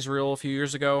did to Ezreal a few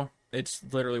years ago, it's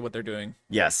literally what they're doing.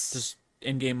 Yes. This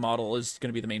in-game model is going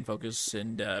to be the main focus,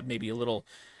 and maybe a little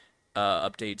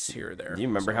updates here or there. Do you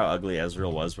remember how ugly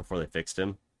Ezreal was before they fixed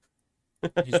him?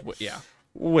 Yeah.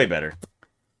 Way better.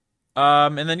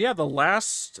 And then yeah, the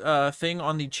last thing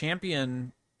on the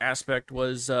champion aspect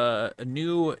was a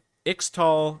new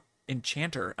Ixtal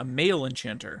enchanter, a male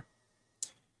enchanter.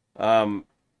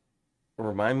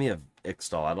 Remind me of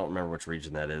Ixtal. I don't remember which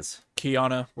region that is.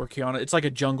 Qiyana, where Qiyana, it's like a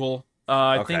jungle.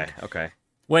 I think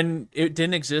when it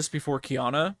didn't exist before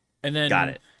Qiyana, and then got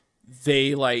it.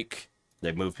 They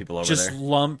moved people over just there.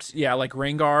 Lumped, yeah, like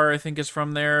Rengar I think is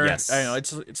from there. Yes, I know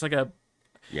it's like a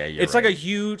it's right. like a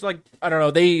huge, like, I don't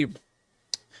know,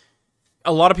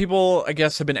 a lot of people, I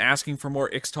guess, have been asking for more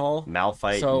Ixtal.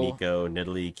 Malphite, Nico,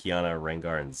 Nidalee, Qiyana,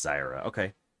 Rengar, and Zyra.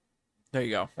 Okay. There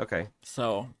you go. Okay.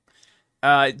 So,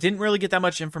 didn't really get that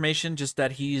much information, just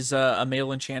that he's a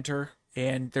male enchanter,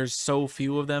 and there's so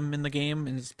few of them in the game,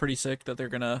 and it's pretty sick that they're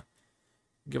gonna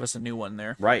give us a new one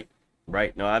there. Right.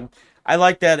 No, I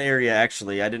like that area,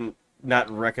 actually. I didn't not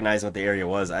recognize what the area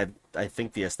was. I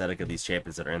think the aesthetic of these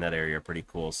champions that are in that area are pretty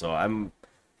cool, so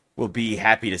will be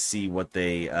happy to see what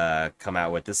they come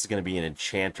out with. This is going to be an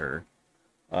enchanter.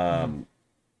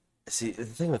 See, the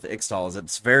thing with Ixtal is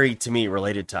it's very, to me,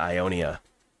 related to Ionia.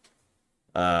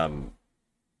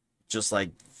 Just like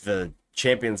the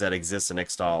champions that exist in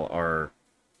Ixtal are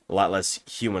a lot less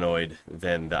humanoid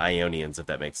than the Ionians, if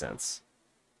that makes sense.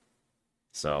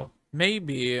 So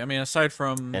maybe, I mean, aside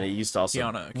from and it used to also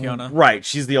Qiyana, right?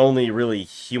 She's the only really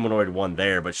humanoid one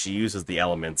there, but she uses the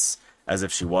elements as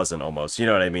if she wasn't, almost. You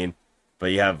know what I mean? But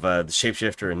you have the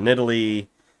shapeshifter in Nidalee,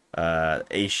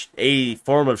 a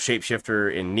form of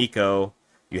shapeshifter in Nico.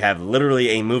 You have literally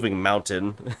a moving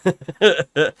mountain,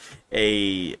 what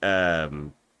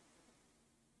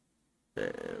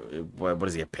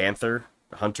is he? A panther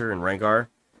hunter in Rengar,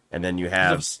 and then you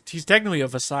have he's technically a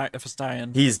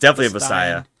Vestian. He's definitely a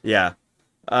Vestiaia, yeah.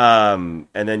 And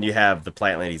then you have the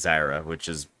plant lady Zyra, which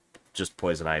is just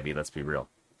poison ivy. Let's be real.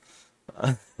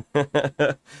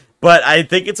 But I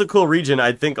think it's a cool region.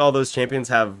 I think all those champions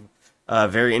have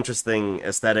very interesting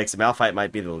aesthetics. Malphite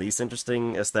might be the least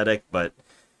interesting aesthetic, but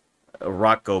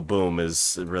Rock Go Boom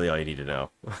is really all you need to know.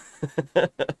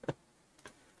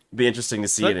 Be interesting to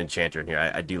see an enchanter in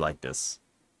here. I do like this.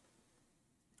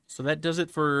 So that does it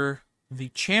for the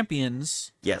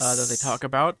champions that they talk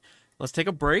about. Let's take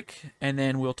a break, and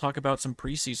then we'll talk about some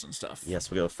preseason stuff. Yes,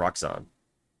 we'll go with Froxon.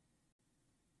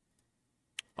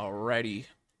 Alrighty.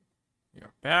 We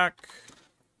are back.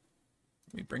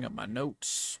 Let me bring up my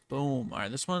notes. Boom. All right,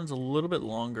 this one's a little bit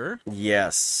longer.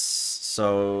 Yes.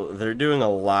 So they're doing a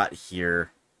lot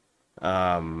here.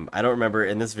 I don't remember.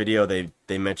 In this video,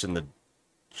 they mentioned the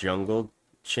jungle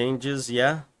changes,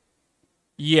 yeah?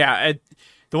 Yeah.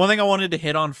 The one thing I wanted to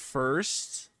hit on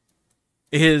first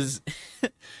is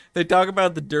they talk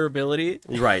about the durability.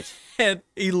 Right. And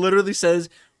he literally says,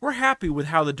 we're happy with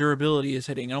how the durability is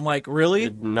hitting. And I'm like, really?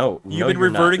 No. You've been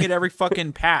reverting it every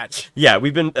fucking patch. Yeah,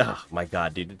 we've been... Oh, my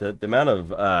God, dude. The amount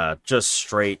of just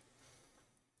straight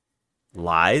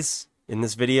lies in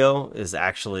this video is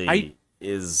actually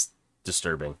is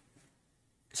disturbing.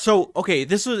 So, okay,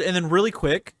 this was... And then really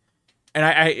quick, and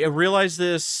I realized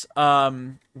this...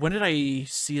 when did I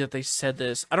see that they said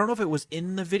this? I don't know if it was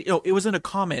in the video. No, it was in a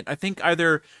comment. I think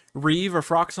either Reeve or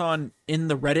Froxon in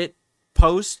the Reddit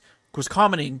post was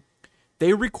commenting,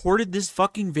 they recorded this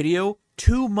fucking video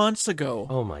 2 months ago.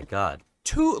 Oh my God.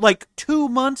 2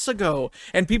 months ago,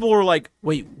 and people were like,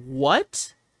 "Wait,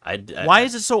 what? Why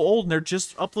is it so old?" And they're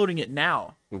just uploading it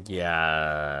now.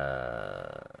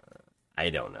 Yeah, I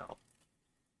don't know.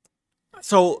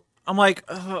 So I'm like,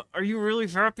 "Are you really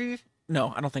happy?"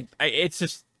 No, I don't think. It's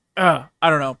just, I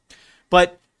don't know.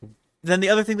 But then the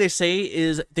other thing they say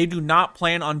is they do not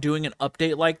plan on doing an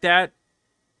update like that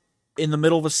in the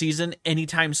middle of a season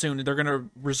anytime soon. They're gonna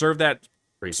reserve that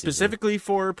specifically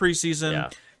for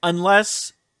preseason,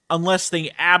 unless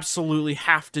they absolutely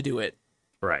have to do it.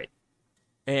 Right.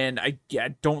 And I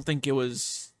don't think it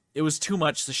was too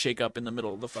much to shake up in the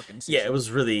middle of the fucking season. Yeah, it was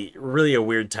really, really a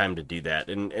weird time to do that.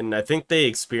 And I think they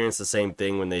experienced the same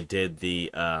thing when they did the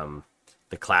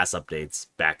class updates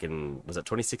back in, was it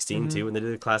 2016 too, when they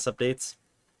did the class updates?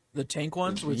 The tank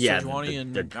ones with Sejuani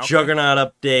and the Juggernaut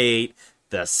update,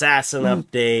 the Assassin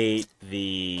update,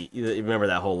 you remember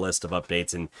that whole list of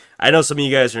updates. And I know some of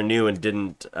you guys are new and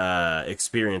didn't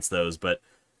experience those, but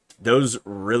those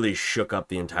really shook up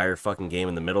the entire fucking game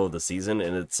in the middle of the season.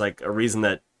 And it's like a reason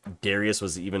that Darius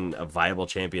was even a viable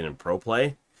champion in pro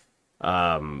play.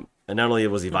 And not only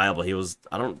was he viable,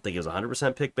 I don't think he was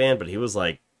 100% pick ban, but he was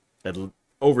like at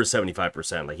over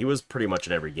 75%. Like he was pretty much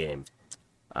in every game.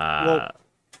 Well,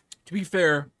 to be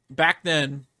fair, back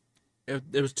then,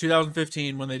 it was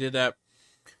 2015 when they did that.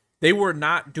 They were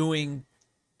not doing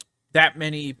that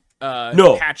many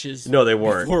patches. No, they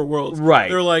weren't. Before Worlds. Right.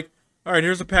 They're like, all right,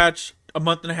 here's a patch a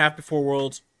month and a half before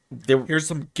Worlds. Here's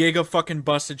some giga fucking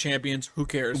busted champions. Who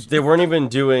cares? They weren't even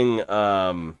doing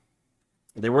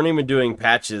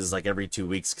patches like every 2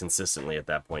 weeks consistently at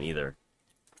that point either.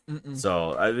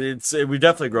 So we've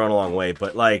definitely grown a long way,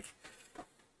 but like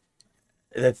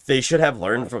they should have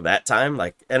learned from that time.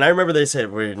 Like, and I remember they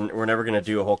said we're never gonna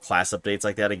do a whole class updates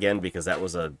like that again because that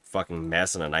was a fucking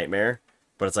mess and a nightmare.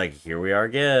 But it's like, here we are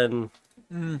again.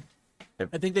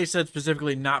 I think they said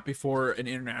specifically not before an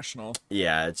international.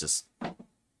 Yeah, it's just, how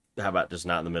about just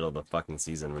not in the middle of the fucking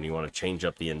season when you want to change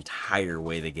up the entire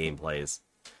way the game plays,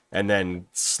 and then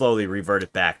slowly revert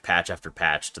it back patch after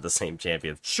patch to the same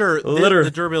champions. Sure,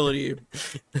 the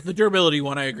durability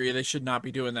one, I agree. They should not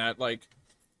be doing that. Like,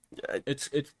 it's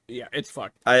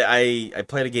fucked. I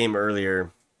played a game earlier,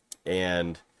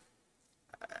 and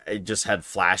I just had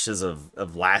flashes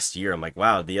of last year. I'm like,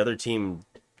 wow, the other team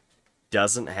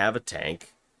doesn't have a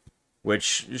tank,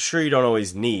 which sure you don't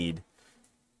always need,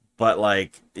 but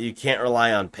like you can't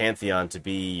rely on Pantheon to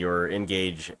be your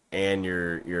engage and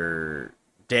your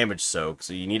damage soak,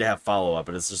 so you need to have follow up.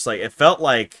 And it's just like, it felt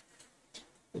like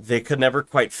they could never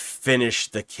quite finish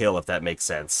the kill, if that makes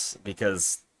sense,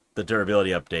 because the durability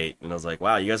update. And I was like,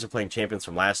 wow, you guys are playing champions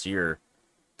from last year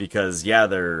because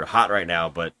they're hot right now,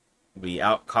 but we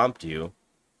out comped you.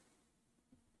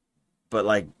 But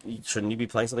like, shouldn't you be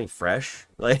playing something fresh?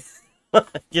 Like,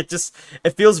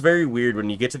 it feels very weird when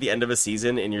you get to the end of a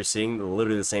season and you're seeing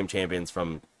literally the same champions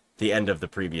from the end of the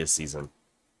previous season.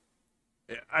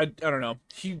 I don't know.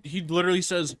 He literally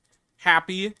says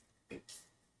happy,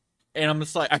 and I'm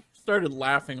just like, I started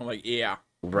laughing. I'm like, yeah,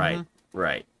 right.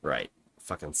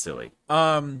 Fucking silly.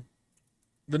 The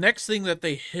next thing that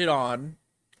they hit on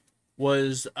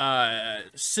was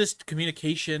SIST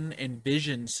communication and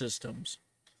vision systems.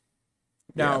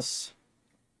 Now, yes.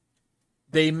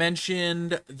 They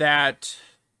mentioned that,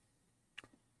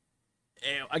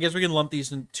 I guess we can lump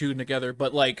these two together,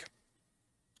 but like,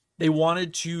 they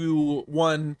wanted to,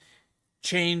 one,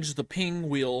 change the ping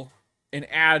wheel and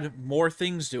add more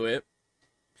things to it,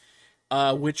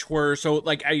 which were, so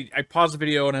like, I paused the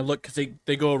video and I look, because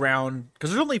they go around,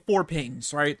 because there's only 4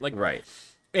 pings, right? Like, right.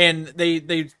 And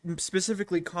they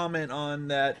specifically comment on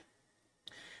that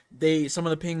some of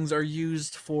the pings are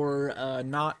used for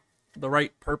not the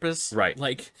right purpose. Right.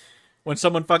 Like, when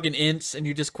someone fucking ints and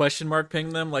you just question mark ping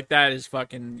them, like, that is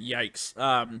fucking yikes.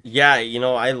 Yeah,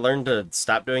 I learned to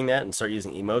stop doing that and start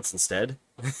using emotes instead.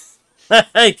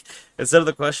 Like, instead of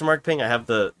the question mark ping, I have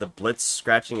the Blitz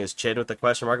scratching his chin with the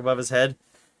question mark above his head.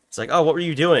 It's like, oh, what were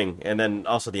you doing? And then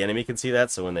also the enemy can see that,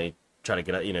 so when they try to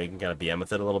get out, you can kind of BM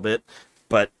with it a little bit.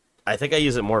 But I think I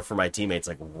use it more for my teammates,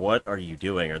 like, what are you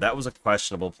doing? Or that was a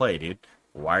questionable play, dude.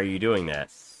 Why are you doing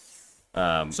that?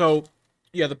 So,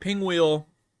 yeah, the ping wheel,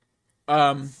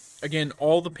 again,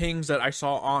 all the pings that I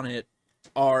saw on it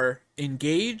are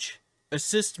engage,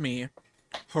 assist me,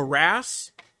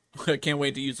 harass, I can't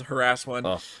wait to use the harass one,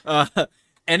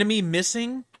 enemy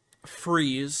missing,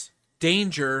 freeze,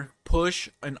 danger, push,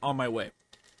 and on my way.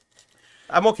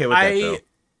 I'm okay with that, though.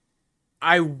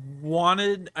 I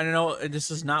don't know,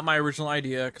 this is not my original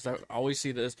idea, because I always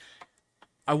see this.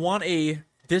 I want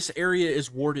this area is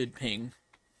warded ping.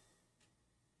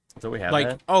 So we have like,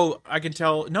 that? oh, I can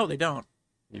tell. No, they don't.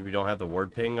 You don't have the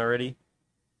ward ping already?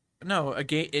 No, a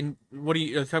game. In what are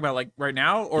you talking about? Like right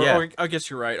now, or, Yeah. or I guess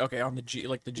you're right. Okay, on the G,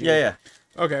 like the G. Yeah.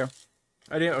 Okay,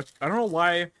 I didn't. I don't know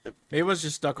why. Maybe it was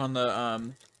just stuck on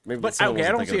the Maybe But someone okay,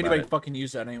 I wasn't don't thinking see about anybody it. fucking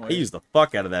use that anyway. I use the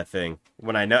fuck out of that thing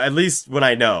when I know. At least when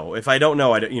I know. If I don't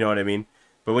know, I don't, you know what I mean.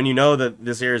 But when you know that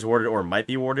this area is warded or might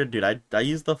be warded, dude, I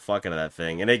use the fuck out of that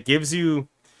thing, and it gives you.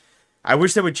 I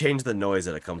wish they would change the noise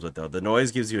that it comes with though. The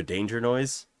noise gives you a danger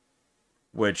noise,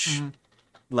 which,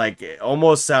 like, it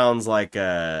almost sounds like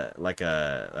a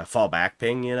fallback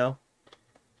ping, you know.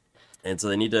 And so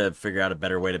they need to figure out a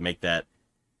better way to make that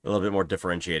a little bit more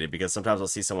differentiated, because sometimes I'll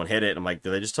see someone hit it and I'm like,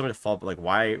 do they just tell me to fall? Like,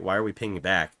 why are we pinging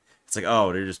back? It's like,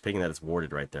 oh, they're just pinging that it's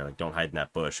warded right there. Like, don't hide in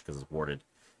that bush because it's warded.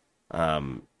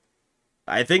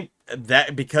 I think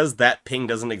that because that ping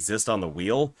doesn't exist on the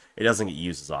wheel, it doesn't get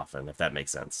used as often, if that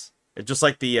makes sense. It's just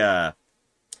like there's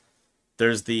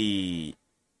the,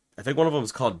 I think one of them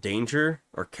is called danger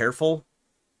or careful.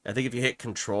 I think if you hit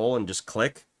control and just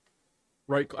click.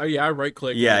 Right. Yeah, right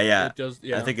click. Yeah. It does.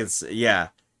 Yeah. I think it's, yeah.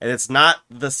 And it's not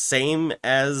the same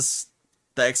as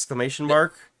the exclamation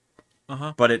mark,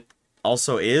 but it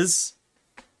also is.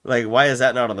 Like, why is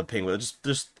that not on the ping wheel?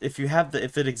 Just if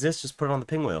if it exists, just put it on the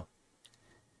ping wheel.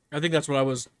 I think that's what I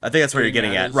was. I think that's what you're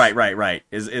getting at. Is... Right.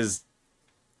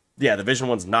 Yeah, the vision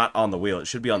one's not on the wheel. It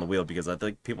should be on the wheel because I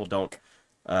think people don't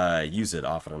use it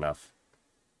often enough.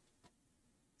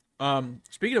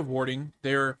 Speaking of warding,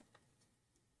 they're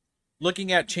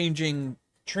looking at changing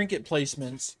trinket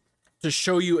placements to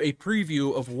show you a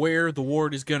preview of where the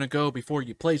ward is gonna go before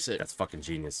you place it. That's fucking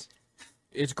genius.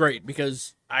 It's great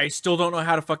because I still don't know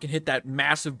how to fucking hit that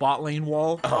massive bot lane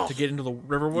wall to get into the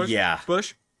river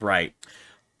bush. Right.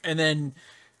 And then,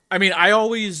 I mean, I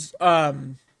always,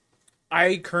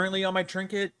 I currently on my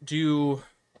trinket do,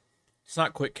 it's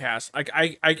not quick cast.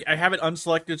 I have it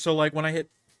unselected, so like when I hit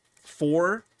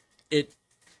 4, it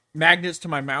magnets to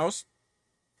my mouse,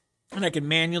 and I can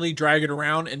manually drag it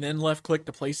around and then left click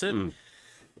to place it. Because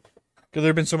there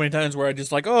have been so many times where I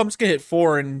just like, oh, I'm just gonna hit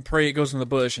 4 and pray it goes in the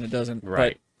bush, and it doesn't.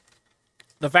 Right.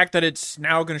 But the fact that it's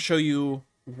now going to show you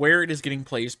where it is getting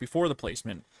placed before the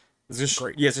placement. It's just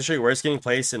great. Yeah, it's to show you where it's getting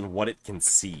placed and what it can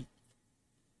see.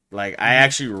 Like, I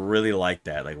actually really like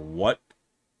that. Like, what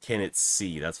can it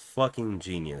see? That's fucking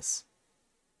genius.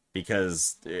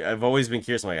 Because I've always been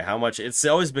curious, like, how much... It's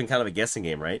always been kind of a guessing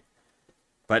game, right?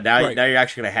 But now, now you're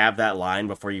actually going to have that line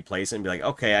before you place it and be like,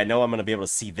 okay, I know I'm going to be able to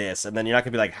see this. And then you're not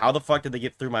going to be like, how the fuck did they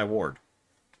get through my ward?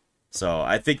 So,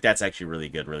 I think that's actually really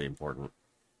good, really important.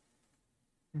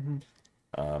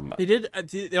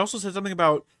 They also said something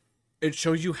about it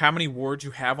shows you how many wards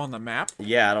you have on the map.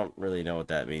 Yeah, I don't really know what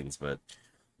that means, but...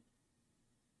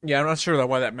 Yeah, I'm not sure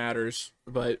why that matters,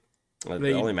 but...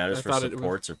 It only matters for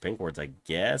supports or pink wards, I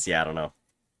guess. Yeah, I don't know.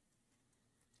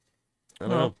 I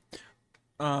don't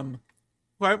know.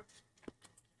 Well,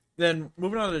 then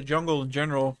moving on to the jungle in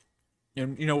general,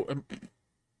 and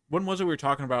when was it we were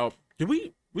talking about? Did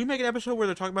we make an episode where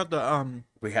they're talking about the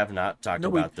We have not talked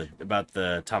about the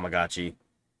Tamagotchi.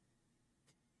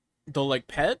 The like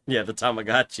pet? Yeah, the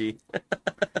Tamagotchi.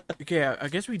 Okay, I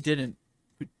guess we didn't.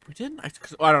 We didn't.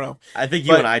 I don't know. I think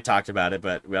you and I talked about it,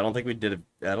 but I don't think we did.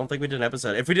 I don't think we did an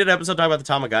episode. If we did an episode talking about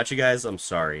the Tamagotchi guys, I'm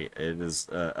sorry. It is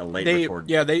a late record.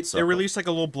 Yeah, they released like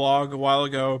a little blog a while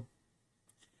ago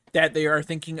that they are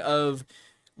thinking of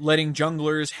letting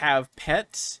junglers have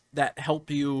pets that help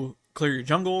you clear your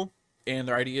jungle, and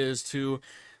their idea is to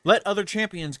let other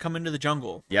champions come into the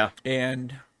jungle. Yeah,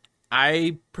 and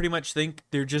I pretty much think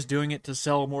they're just doing it to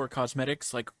sell more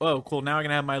cosmetics. Like, oh, cool, now I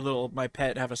can have my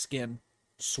pet have a skin.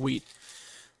 Sweet.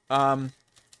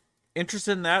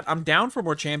 Interested in that. I'm down for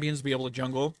more champions to be able to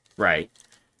jungle. Right.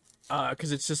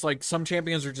 Because it's just like some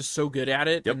champions are just so good at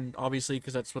it, and obviously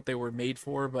because that's what they were made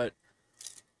for. But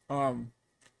that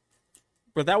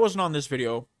wasn't on this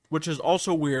video, which is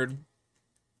also weird.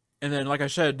 And then, like I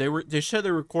said, they said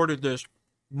they recorded this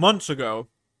months ago.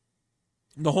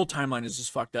 The whole timeline is just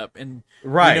fucked up, and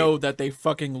we know that they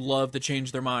fucking love to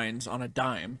change their minds on a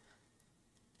dime.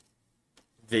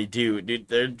 They do, dude.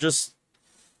 They're just...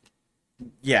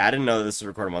 Yeah, I didn't know this was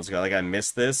recorded months ago. Like, I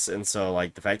missed this, and so,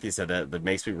 like, the fact that you said that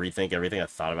makes me rethink everything I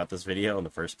thought about this video in the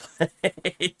first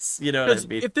place. You know what I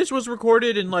mean? If this was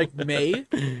recorded in, like, May,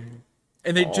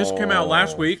 and they just came out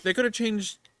last week, they could have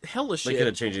changed hella shit. They could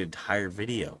have changed the entire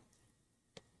video.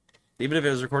 Even if it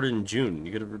was recorded in June,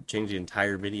 you could have changed the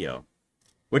entire video.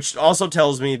 Which also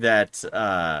tells me that,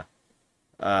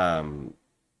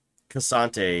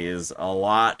 Cassante is a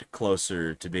lot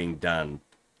closer to being done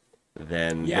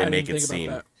than they make it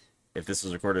seem. If this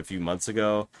was recorded a few months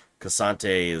ago,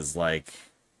 Cassante is like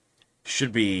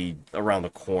should be around the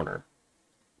corner.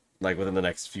 like within the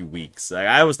next few weeks. Like,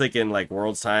 I was thinking like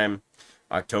World's time,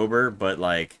 October, but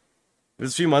like it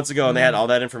was a few months ago and they had all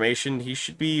that information. He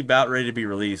should be about ready to be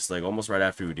released, like almost right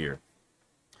after Udyr.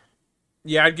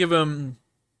 Yeah, I'd give him.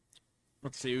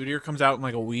 Let's see, Udyr comes out in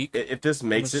like a week. If this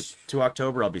makes it to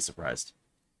October, I'll be surprised.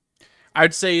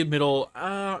 I'd say middle.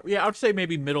 Yeah, I'd say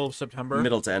maybe middle of September.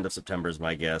 Middle to end of September is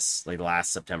my guess. Like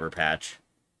last September patch.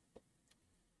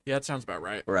 Yeah, that sounds about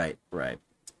right. Right.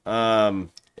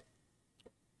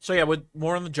 So yeah, with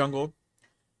more on the jungle,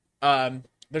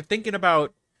 they're thinking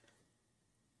about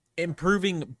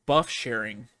improving buff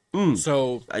sharing.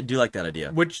 So I do like that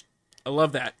idea. Which I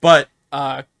love that. But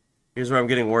here's where I'm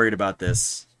getting worried about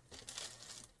this.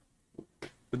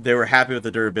 They were happy with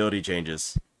the durability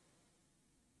changes.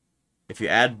 If you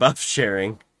add buff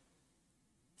sharing,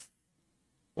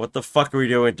 what the fuck are we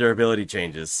doing with durability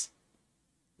changes?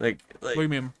 Like what do you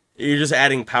mean? You're just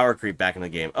adding power creep back in the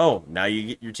game. Oh, now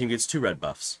your team gets 2 red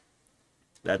buffs.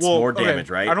 That's more damage,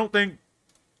 right? I don't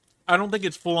think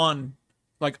it's full on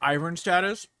like Ivern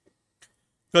status,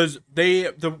 because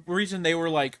the reason they were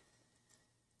like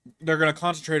they're gonna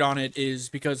concentrate on it is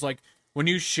because like when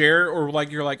you share or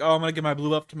like you're like, oh, I'm gonna give my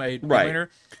blue buff to my laner,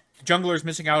 jungler's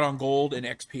missing out on gold and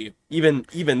XP.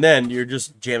 Even then, you're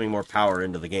just jamming more power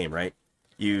into the game, right?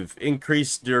 You've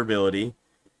increased durability,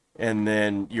 and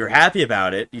then you're happy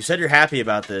about it. You said you're happy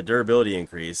about the durability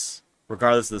increase,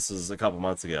 regardless this was a couple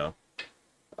months ago.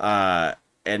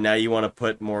 And now you want to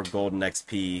put more gold and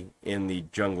XP in the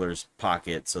jungler's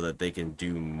pocket so that they can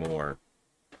do more,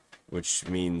 which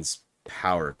means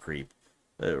power creep.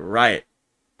 Riot,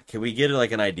 can we get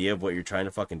like an idea of what you're trying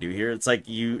to fucking do here? It's like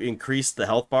you increase the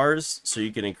health bars so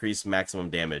you can increase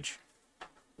maximum damage.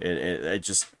 It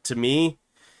just, to me,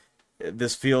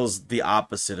 this feels the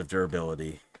opposite of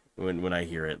durability when I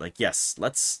hear it. Like, yes,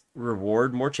 let's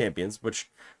reward more champions,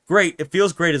 which, great. It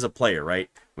feels great as a player, right?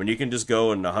 When you can just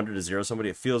go and 100 to 0 somebody,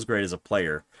 it feels great as a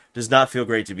player. It does not feel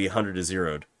great to be 100 to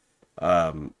 0'd.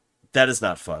 That is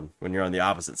not fun when you're on the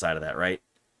opposite side of that, right?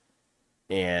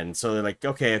 And so they're like,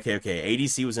 okay.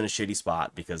 ADC was in a shitty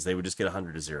spot because they would just get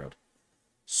 100 to 0'd.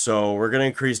 So we're going to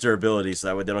increase durability so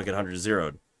that way they don't get 100 to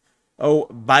 0'd. Oh,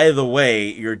 by the way,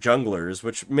 your junglers,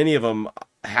 which many of them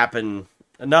happen,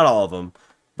 not all of them,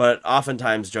 but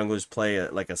oftentimes junglers play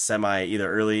like a semi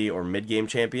either early or mid game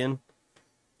champion.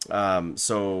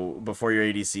 So before your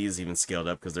ADC is even scaled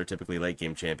up, because they're typically late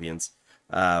game champions,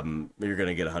 you're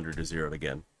gonna get 100 to 0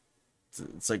 again.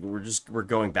 It's like we're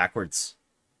going backwards.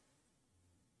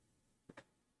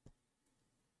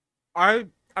 I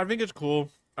think it's cool.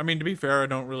 I mean, to be fair,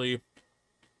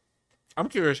 I'm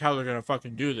curious how they're gonna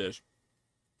fucking do this.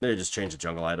 They just change the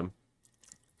jungle item.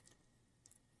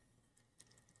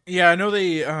 Yeah, I know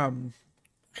they. I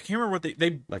can't remember what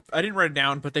they like. I didn't write it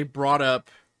down, but they brought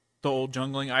up the old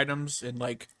jungling items and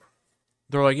like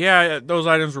they're like, yeah, those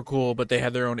items were cool, but they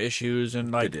had their own issues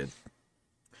and like they did.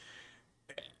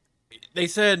 They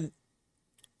said,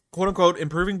 quote unquote,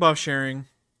 improving buff sharing,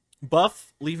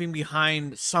 buff leaving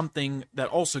behind something that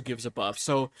also gives a buff.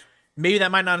 So maybe that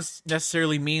might not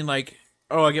necessarily mean like,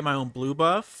 oh, I get my own blue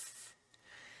buff.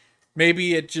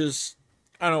 Maybe it just,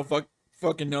 I don't know,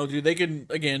 fucking know, dude. They can,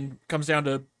 again, comes down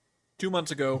to 2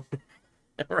 months ago.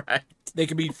 Right. They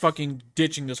could be fucking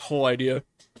ditching this whole idea.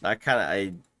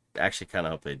 I actually kind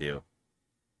of hope they do.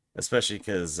 Especially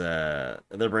because they're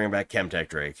bringing back Chemtech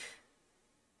Drake.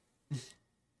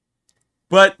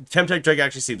 But Chemtech Drake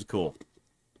actually seems cool.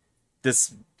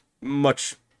 This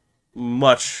much,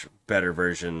 much better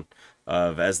version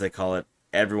of, as they call it,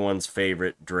 everyone's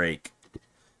favorite Drake.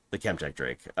 The Chemtech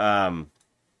Drake.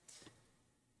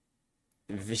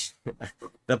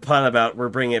 The pun about we're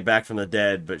bringing it back from the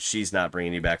dead, but she's not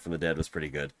bringing you back from the dead was pretty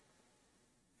good.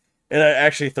 And I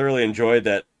actually thoroughly enjoyed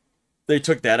that they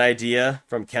took that idea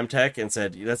from Chemtech and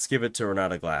said, let's give it to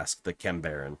Renata Glask, the Chem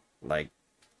Baron. Like,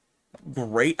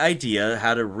 great idea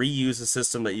how to reuse a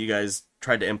system that you guys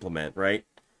tried to implement, right?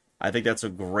 I think that's a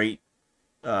great...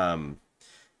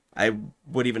 I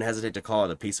would even hesitate to call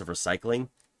it a piece of recycling,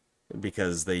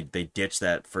 because they ditched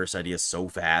that first idea so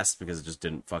fast because it just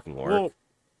didn't fucking work. Well,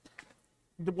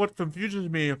 what confuses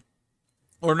me,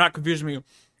 or not confuses me,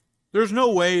 there's no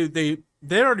way they'd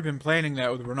already been planning that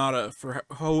with Renata for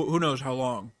who knows how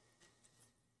long.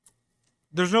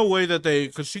 There's no way that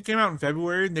because she came out in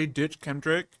February and they ditched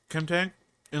Chemtech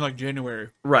in like January.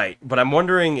 Right, but I'm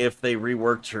wondering if they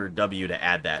reworked her W to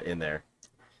add that in there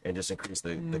and just increase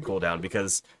the cooldown,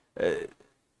 because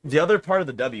the other part of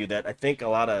the W that I think a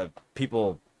lot of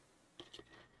people,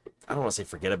 I don't want to say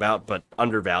forget about, but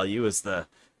undervalue, is the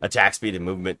attack speed and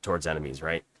movement towards enemies,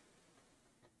 right?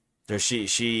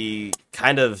 She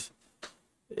kind of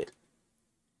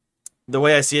the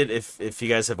way I see it, if you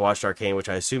guys have watched Arcane, which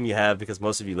I assume you have because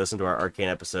most of you listen to our Arcane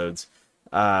episodes,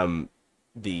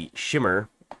 the Shimmer,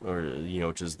 or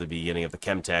which is the beginning of the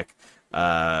Chemtech,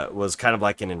 was kind of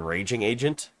like an enraging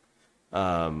agent,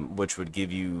 which would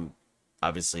give you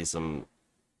obviously some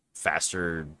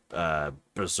faster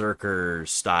berserker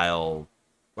style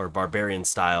or barbarian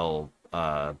style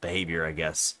behavior, I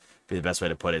guess, be the best way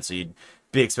to put it. So you'd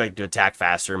be expected to attack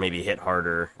faster, maybe hit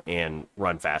harder, and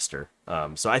run faster.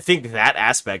 So I think that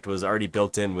aspect was already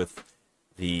built in with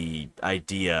the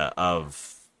idea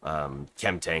of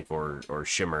Chemtank or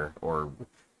Shimmer or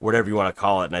whatever you want to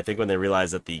call it. And I think when they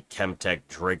realized that the Chemtech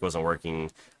Drake wasn't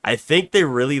working, I think they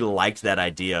really liked that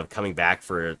idea of coming back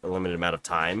for a limited amount of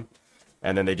time,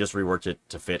 and then they just reworked it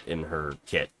to fit in her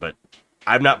kit. But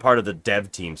I'm not part of the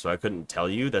dev team, so I couldn't tell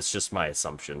you. That's just my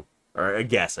assumption. Or a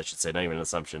guess, I should say. Not even an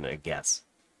assumption, a guess.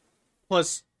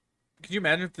 Plus, could you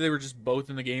imagine if they were just both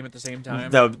in the game at the same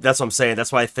time? That's what I'm saying.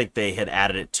 That's why I think they had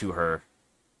added it to her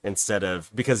instead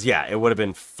of... Because, yeah, it would have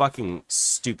been fucking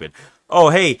stupid.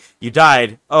 Oh, hey, you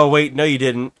died. Oh, wait, no, you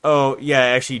didn't. Oh, yeah,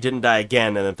 actually, you didn't die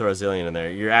again, and then throw a zillion in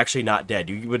there. You're actually not dead.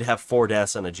 You would have 4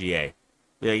 deaths on a GA.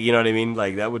 Yeah, you know what I mean?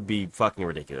 Like, that would be fucking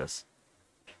ridiculous.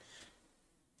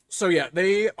 So, yeah,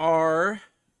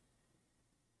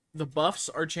 the buffs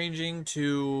are changing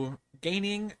to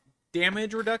gaining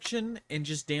damage reduction and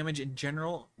just damage in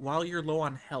general while you're low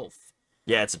on health.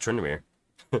 Yeah, it's a Tryndamere.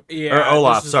 Yeah, or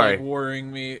Olaf, this is, sorry. Like, worrying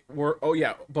me. Oh,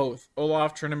 yeah, both.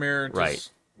 Olaf, Tryndamere just right.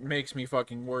 makes me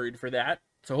fucking worried for that.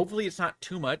 So hopefully it's not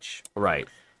too much. Right.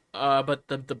 But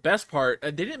the best part,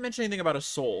 they didn't mention anything about a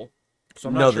soul. So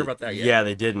I'm not sure about that yet. Yeah,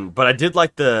 they didn't. But I did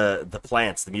like the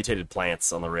plants, the mutated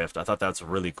plants on the Rift. I thought that's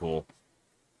really cool.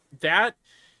 That...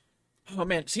 Oh,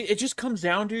 man. See, it just comes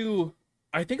down to...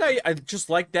 I think I just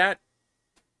like that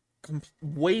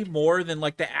way more than,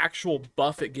 like, the actual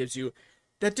buff it gives you.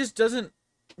 That just doesn't...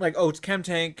 Like, oh, it's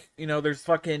Chemtank. There's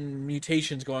fucking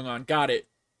mutations going on. Got it.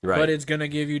 Right. But it's going to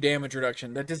give you damage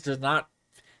reduction. That just does not...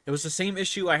 It was the same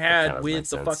issue I had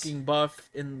with the fucking buff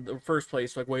in the first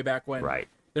place, like, way back when. Right.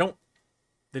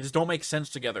 They just don't make sense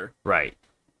together. Right.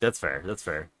 That's fair. That's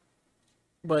fair.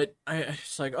 But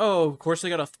it's like, oh, of course they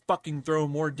gotta fucking throw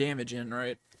more damage in,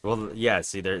 right? Well, yeah.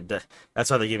 See,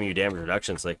 that's why they're giving you damage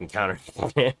reduction so they can counter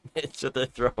damage that they're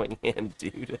throwing in,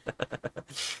 dude.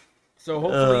 So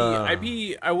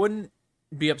hopefully, I wouldn't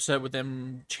be upset with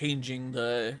them changing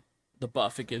the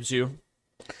buff it gives you.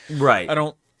 Right. I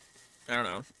don't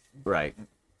know. Right.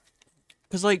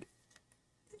 Because like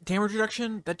damage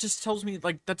reduction, that just tells me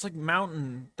like that's like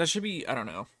mountain. That should be, I don't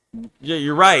know. Yeah,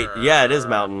 you're right. Yeah, it is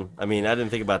mountain. I mean, I didn't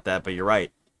think about that, but you're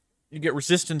right. You get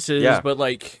resistances, but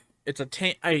like it's a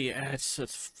tank.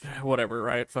 It's whatever,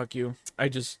 right? Fuck you.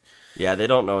 Yeah, they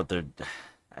don't know what they're.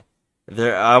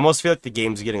 I almost feel like the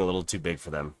game's getting a little too big for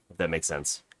them. If that makes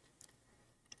sense.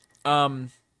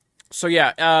 So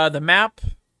yeah, the map,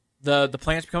 the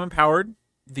plants become empowered.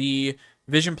 The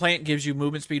vision plant gives you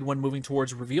movement speed when moving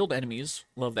towards revealed enemies.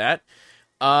 Love that.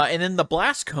 And then the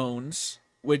blast cones,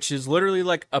 which is literally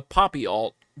like a poppy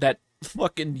alt that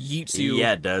fucking yeets you.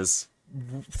 Yeah, it does.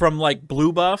 From like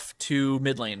blue buff to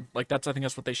mid lane. Like I think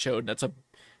that's what they showed. That's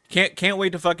can't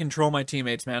wait to fucking troll my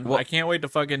teammates, man. Well, I can't wait to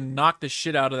fucking knock the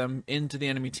shit out of them into the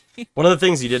enemy team. One of the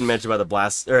things you didn't mention about the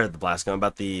blast cone,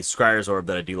 about the Scryer's orb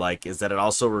that I do like is that it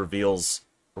also reveals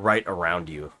right around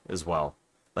you as well.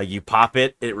 Like you pop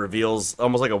it, it reveals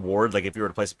almost like a ward. Like if you were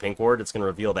to place a pink ward, it's going to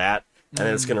reveal that, and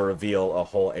then it's going to reveal a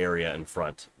whole area in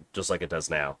front, just like it does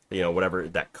now. Whatever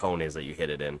that cone is that you hit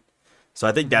it in. So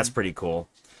I think that's pretty cool.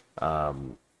 I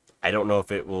don't know if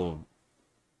it will.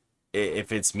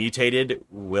 If it's mutated,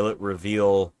 will it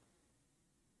reveal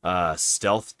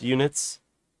stealth units?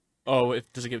 Oh,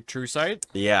 does it give true sight?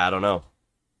 Yeah, I don't know.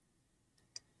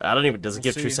 Does it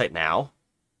give true sight now?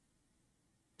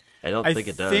 I don't think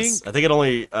it does. I think it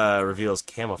only reveals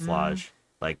camouflage,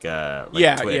 like Twitch.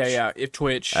 Yeah. If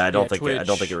Twitch, I don't think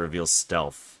it reveals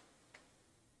stealth.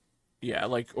 Yeah,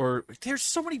 or there's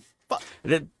so many.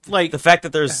 The fact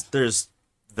that there's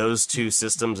those two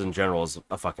systems in general is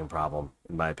a fucking problem,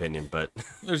 in my opinion. But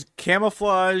there's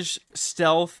camouflage,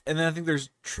 stealth, and then I think there's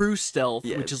true stealth,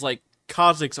 which is like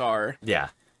Kha'Zix are. Yeah,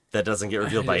 that doesn't get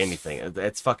revealed by anything.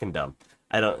 It's fucking dumb.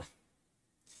 I don't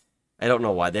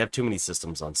know why they have too many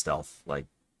systems on stealth. Like,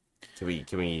 can we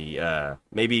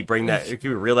maybe bring that?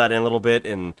 Can we reel that in a little bit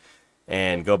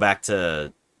and go back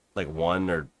to like 1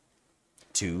 or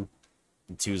 2?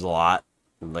 2's a lot.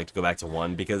 I'd like to go back to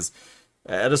 1 because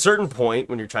at a certain point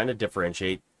when you're trying to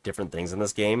differentiate different things in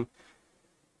this game,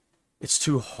 it's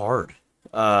too hard.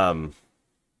 I mean,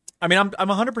 I'm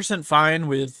 100% fine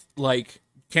with like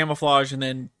camouflage and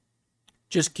then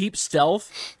just keep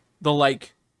stealth. the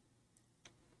like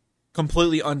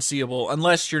completely unseeable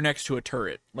unless you're next to a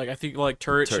turret. Like I think like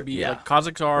turret should be like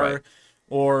Kazakhstar, right.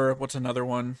 Or what's another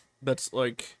one that's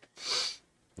like.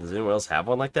 Does anyone else have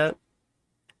one like that?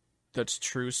 That's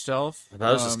true stealth. I thought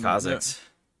it was just Kazakhs.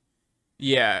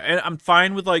 Yeah, and I'm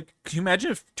fine with like. Can you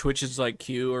imagine if Twitch's like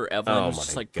Q or Evelyn was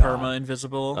just like perma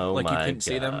invisible, like you couldn't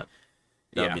see them?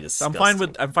 That'd be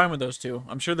disgusting. I'm fine with those two.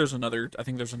 I'm sure there's another. I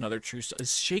think there's another true. Is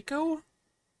Shaco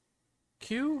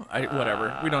Q?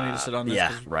 Whatever. We don't need to sit on this.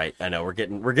 Yeah, right. I know we're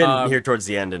getting here towards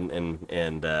the end,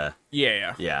 and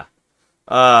yeah.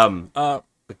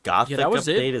 The Gothic that was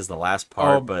update is the last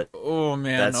part, but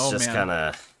that's just kind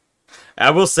of. I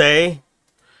will say,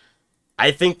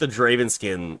 I think the Draven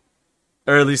skin,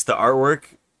 or at least the artwork,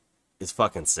 is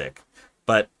fucking sick.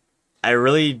 But I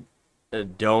really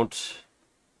don't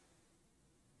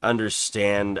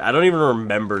understand. I don't even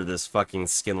remember this fucking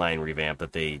skin line revamp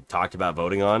that they talked about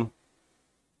voting on.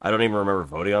 I don't even remember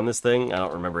voting on this thing. I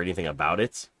don't remember anything about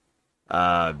it.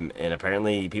 And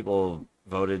apparently people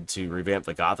voted to revamp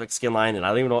the Gothic skin line, and I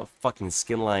don't even know what fucking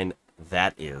skin line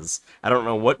that is. I don't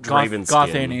know what Draven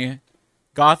skin.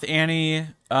 Goth Annie,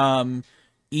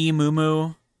 E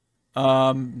Mumu,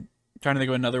 trying to think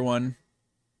of another one.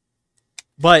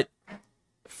 But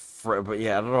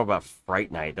yeah, I don't know about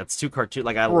Fright Night. That's too cartoon.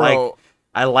 Like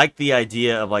I like the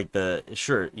idea of like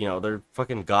they're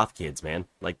fucking goth kids, man.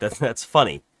 Like that's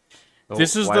funny.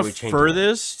 This is the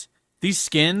furthest. These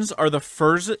skins are the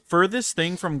furthest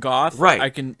thing from goth I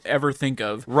can ever think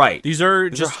of. Right. These are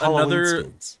just another.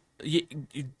 Skins.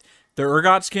 The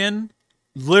Urgot skin,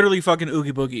 literally fucking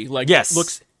Oogie Boogie. Like,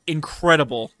 looks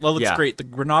incredible. That looks great.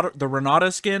 The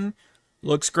Renata skin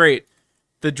looks great.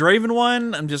 The Draven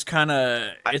one, I'm just kind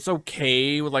of. It's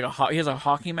okay with like he has a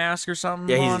hockey mask or something.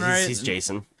 Yeah, he's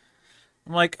Jason.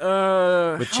 I'm like,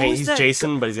 he's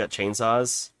Jason, but he's got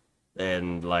chainsaws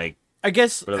and like. I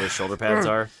guess whatever the shoulder pads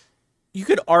are. You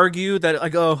could argue that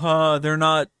like,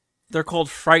 they're called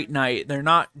Fright Night. They're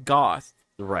not goth.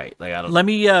 Right. Like I don't. Let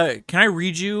me. Can I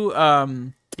read you?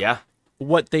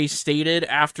 What they stated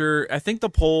after? I think the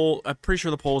poll. I'm pretty sure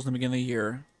the poll is in the beginning of the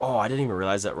year. Oh, I didn't even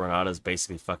realize that Renata is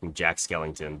basically fucking Jack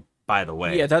Skellington. By the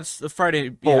way. Yeah, that's the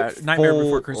Friday. Nightmare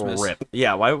Before Christmas. Rip.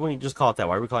 Yeah. Why wouldn't we just call it that?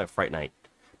 Why would we call it Fright Night?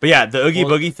 But yeah, the Oogie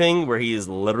Boogie thing where he is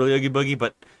literally Oogie Boogie,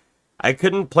 but I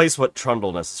couldn't place what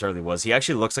Trundle necessarily was. He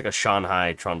actually looks like a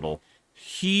Shanghai Trundle.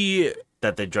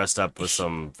 That they dressed up with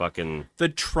some fucking. The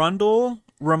Trundle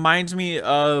reminds me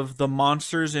of the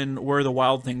monsters in Where the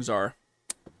Wild Things Are.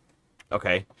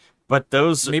 Okay, but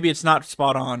those maybe it's not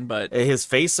spot on, but his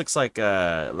face looks like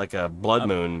a Blood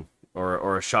Moon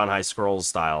or a Shanghai Scrolls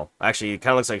style. Actually, it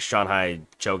kind of looks like Shanghai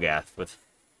Cho'Gath with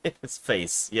his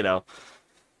face, you know.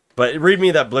 But read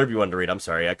me that blurb you wanted to read. I'm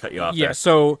sorry, I cut you off. Yeah, there.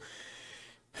 So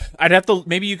I'd have to.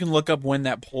 Maybe you can look up when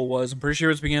that poll was. I'm pretty sure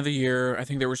it was the beginning of the year. I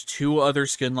think there was 2 other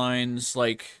skin lines.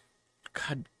 Like,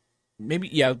 God, maybe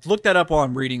look that up while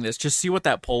I'm reading this. Just see what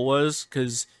that poll was,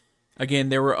 because again,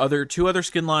 there were 2 other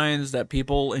skin lines that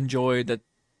people enjoyed that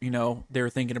they were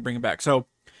thinking of bringing back. So,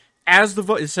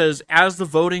 it says as the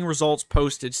voting results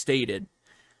posted stated,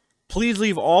 please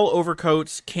leave all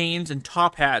overcoats, canes, and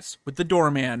top hats with the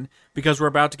doorman because we're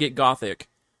about to get gothic.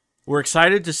 We're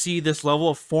excited to see this level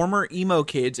of former emo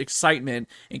kids' excitement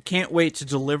and can't wait to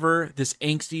deliver this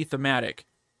angsty thematic.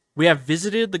 We haven't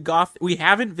visited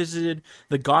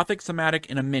the gothic thematic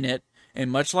in a minute,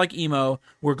 and much like emo,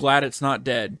 we're glad it's not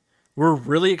dead. We're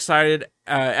really excited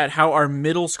at how our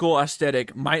middle school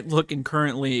aesthetic might look in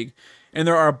current league, and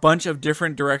there are a bunch of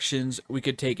different directions we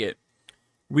could take it.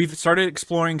 We've started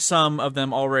exploring some of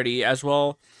them already, as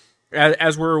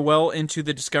we're well into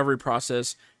the discovery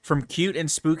process, from cute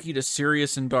and spooky to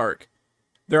serious and dark.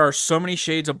 There are so many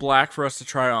shades of black for us to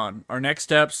try on. Our next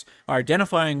steps are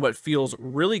identifying what feels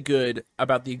really good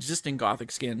about the existing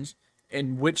gothic skins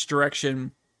and which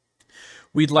direction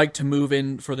we'd like to move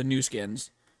in for the new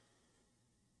skins.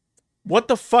 What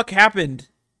the fuck happened?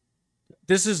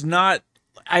 This is not.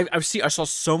 I saw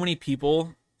so many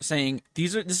people saying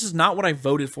this is not what I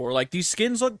voted for. Like, these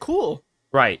skins look cool.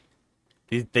 Right.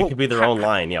 They could be their own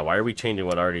line. Yeah, why are we changing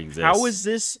what already exists? How is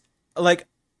this, like,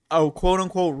 a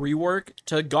quote-unquote rework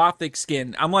to gothic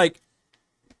skin? I'm like,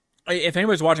 if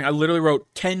anybody's watching, I literally wrote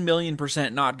 10 million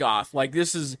 % not goth. Like,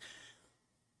 this is,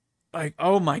 like,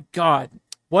 oh my god.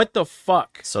 What the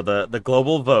fuck? So the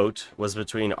global vote was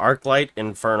between Arclight,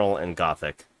 Infernal, and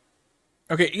Gothic.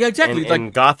 Okay, yeah, exactly.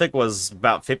 And Gothic was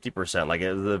about 50%. Like,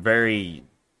 it was a very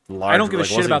large... I don't give a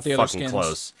shit about the other skins.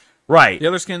 Close. Right. The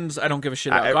other skins, I don't give a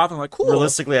shit about. Gotham, like, cool.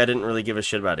 Realistically, I didn't really give a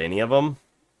shit about any of them.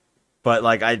 But,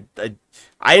 like,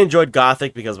 I enjoyed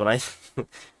Gothic because when I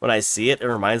when I see it, it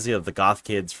reminds me of the goth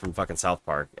kids from fucking South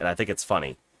Park, and I think it's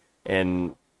funny.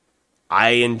 And I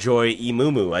enjoy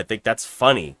Emumu. I think that's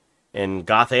funny. And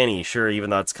Goth Annie, sure, even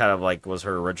though it's kind of like was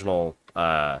her original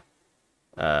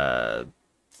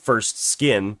first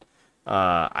skin,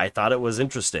 I thought it was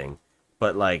interesting.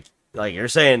 But like you're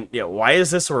saying, why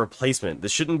is this a replacement?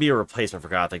 This shouldn't be a replacement for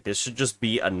Gothic. This should just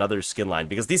be another skin line,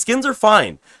 because these skins are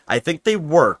fine. I think they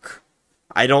work.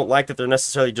 I don't like that they're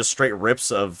necessarily just straight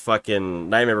rips of fucking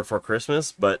Nightmare Before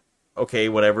Christmas, but okay,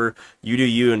 whatever. You do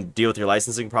you and deal with your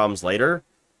licensing problems later.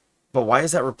 But why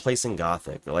is that replacing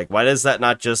Gothic? Like, why is that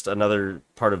not just another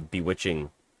part of Bewitching?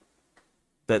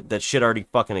 That shit already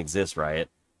fucking exists, Riot.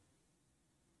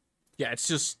 Yeah, it's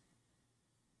just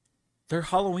they're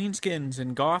Halloween skins,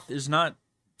 and Goth is not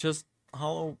just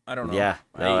I don't know. Yeah,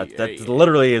 no, that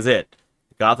literally is it.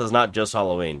 Goth is not just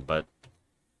Halloween, but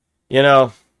who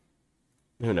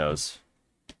knows?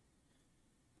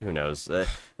 Who knows?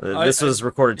 This was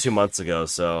recorded 2 months ago,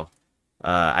 so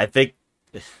I think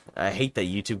I hate that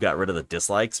YouTube got rid of the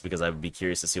dislikes, because I would be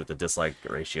curious to see what the dislike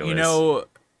ratio is.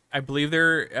 I believe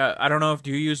I don't know if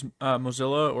do you use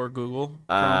Mozilla or Google?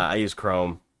 I use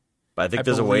Chrome, but I think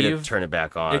there's a way to turn it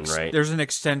back on, right? There's an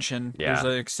extension. Yeah.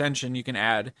 There's an extension you can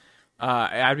add.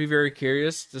 I'd be very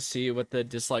curious to see what the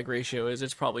dislike ratio is.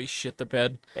 It's probably shit the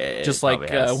bed. Just like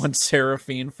when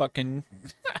Seraphine fucking...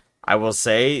 I will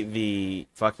say the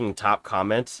fucking top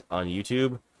comment on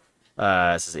YouTube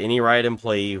says, any Riot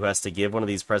employee who has to give one of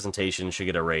these presentations should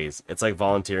get a raise. It's like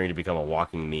volunteering to become a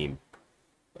walking meme.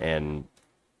 And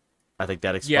I think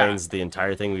that explains the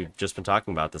entire thing we've just been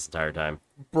talking about this entire time.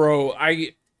 Bro,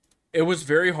 it was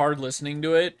very hard listening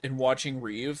to it and watching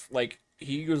Reeve. Like,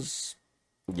 he was...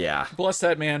 Yeah. Bless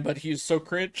that man, but he's so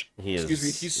cringe.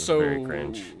 He's so very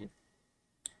cringe.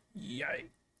 Yikes.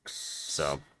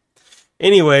 So,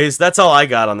 anyways, that's all I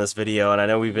got on this video, and I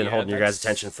know we've been holding your guys'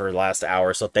 attention for the last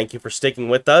hour, so thank you for sticking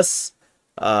with us.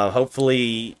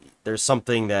 Hopefully, there's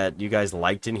something that you guys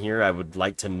liked in here. I would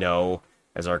like to know,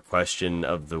 as our question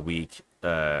of the week,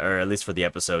 or at least for the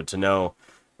episode, to know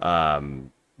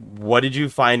what did you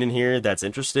find in here that's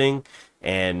interesting,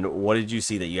 and what did you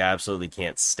see that you absolutely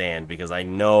can't stand? Because I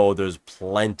know there's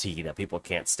plenty that people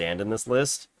can't stand in this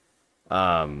list.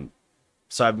 So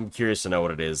I'm curious to know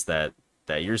what it is that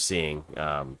you're seeing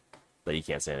that you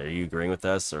can't stand. Are you agreeing with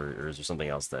us, or is there something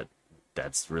else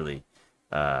that's really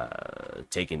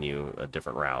taking you a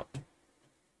different route?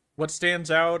 What stands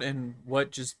out and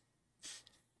what just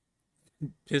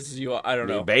pisses you off? I don't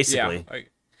know. Basically.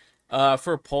 Yeah.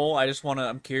 For a poll,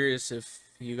 I'm curious if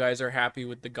you guys are happy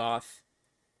with the goth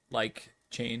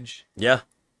change. Yeah.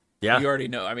 You already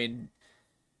know. I mean,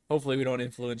 hopefully we don't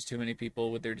influence too many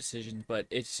people with their decisions, but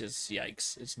it's just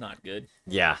yikes. It's not good.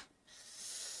 Yeah.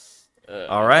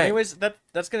 All right. Anyways,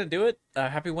 that's gonna do it.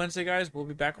 Happy Wednesday, guys. We'll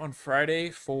be back on Friday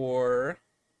for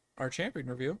our champion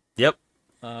review. Yep.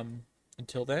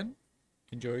 Until then,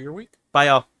 enjoy your week. Bye,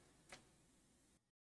 y'all.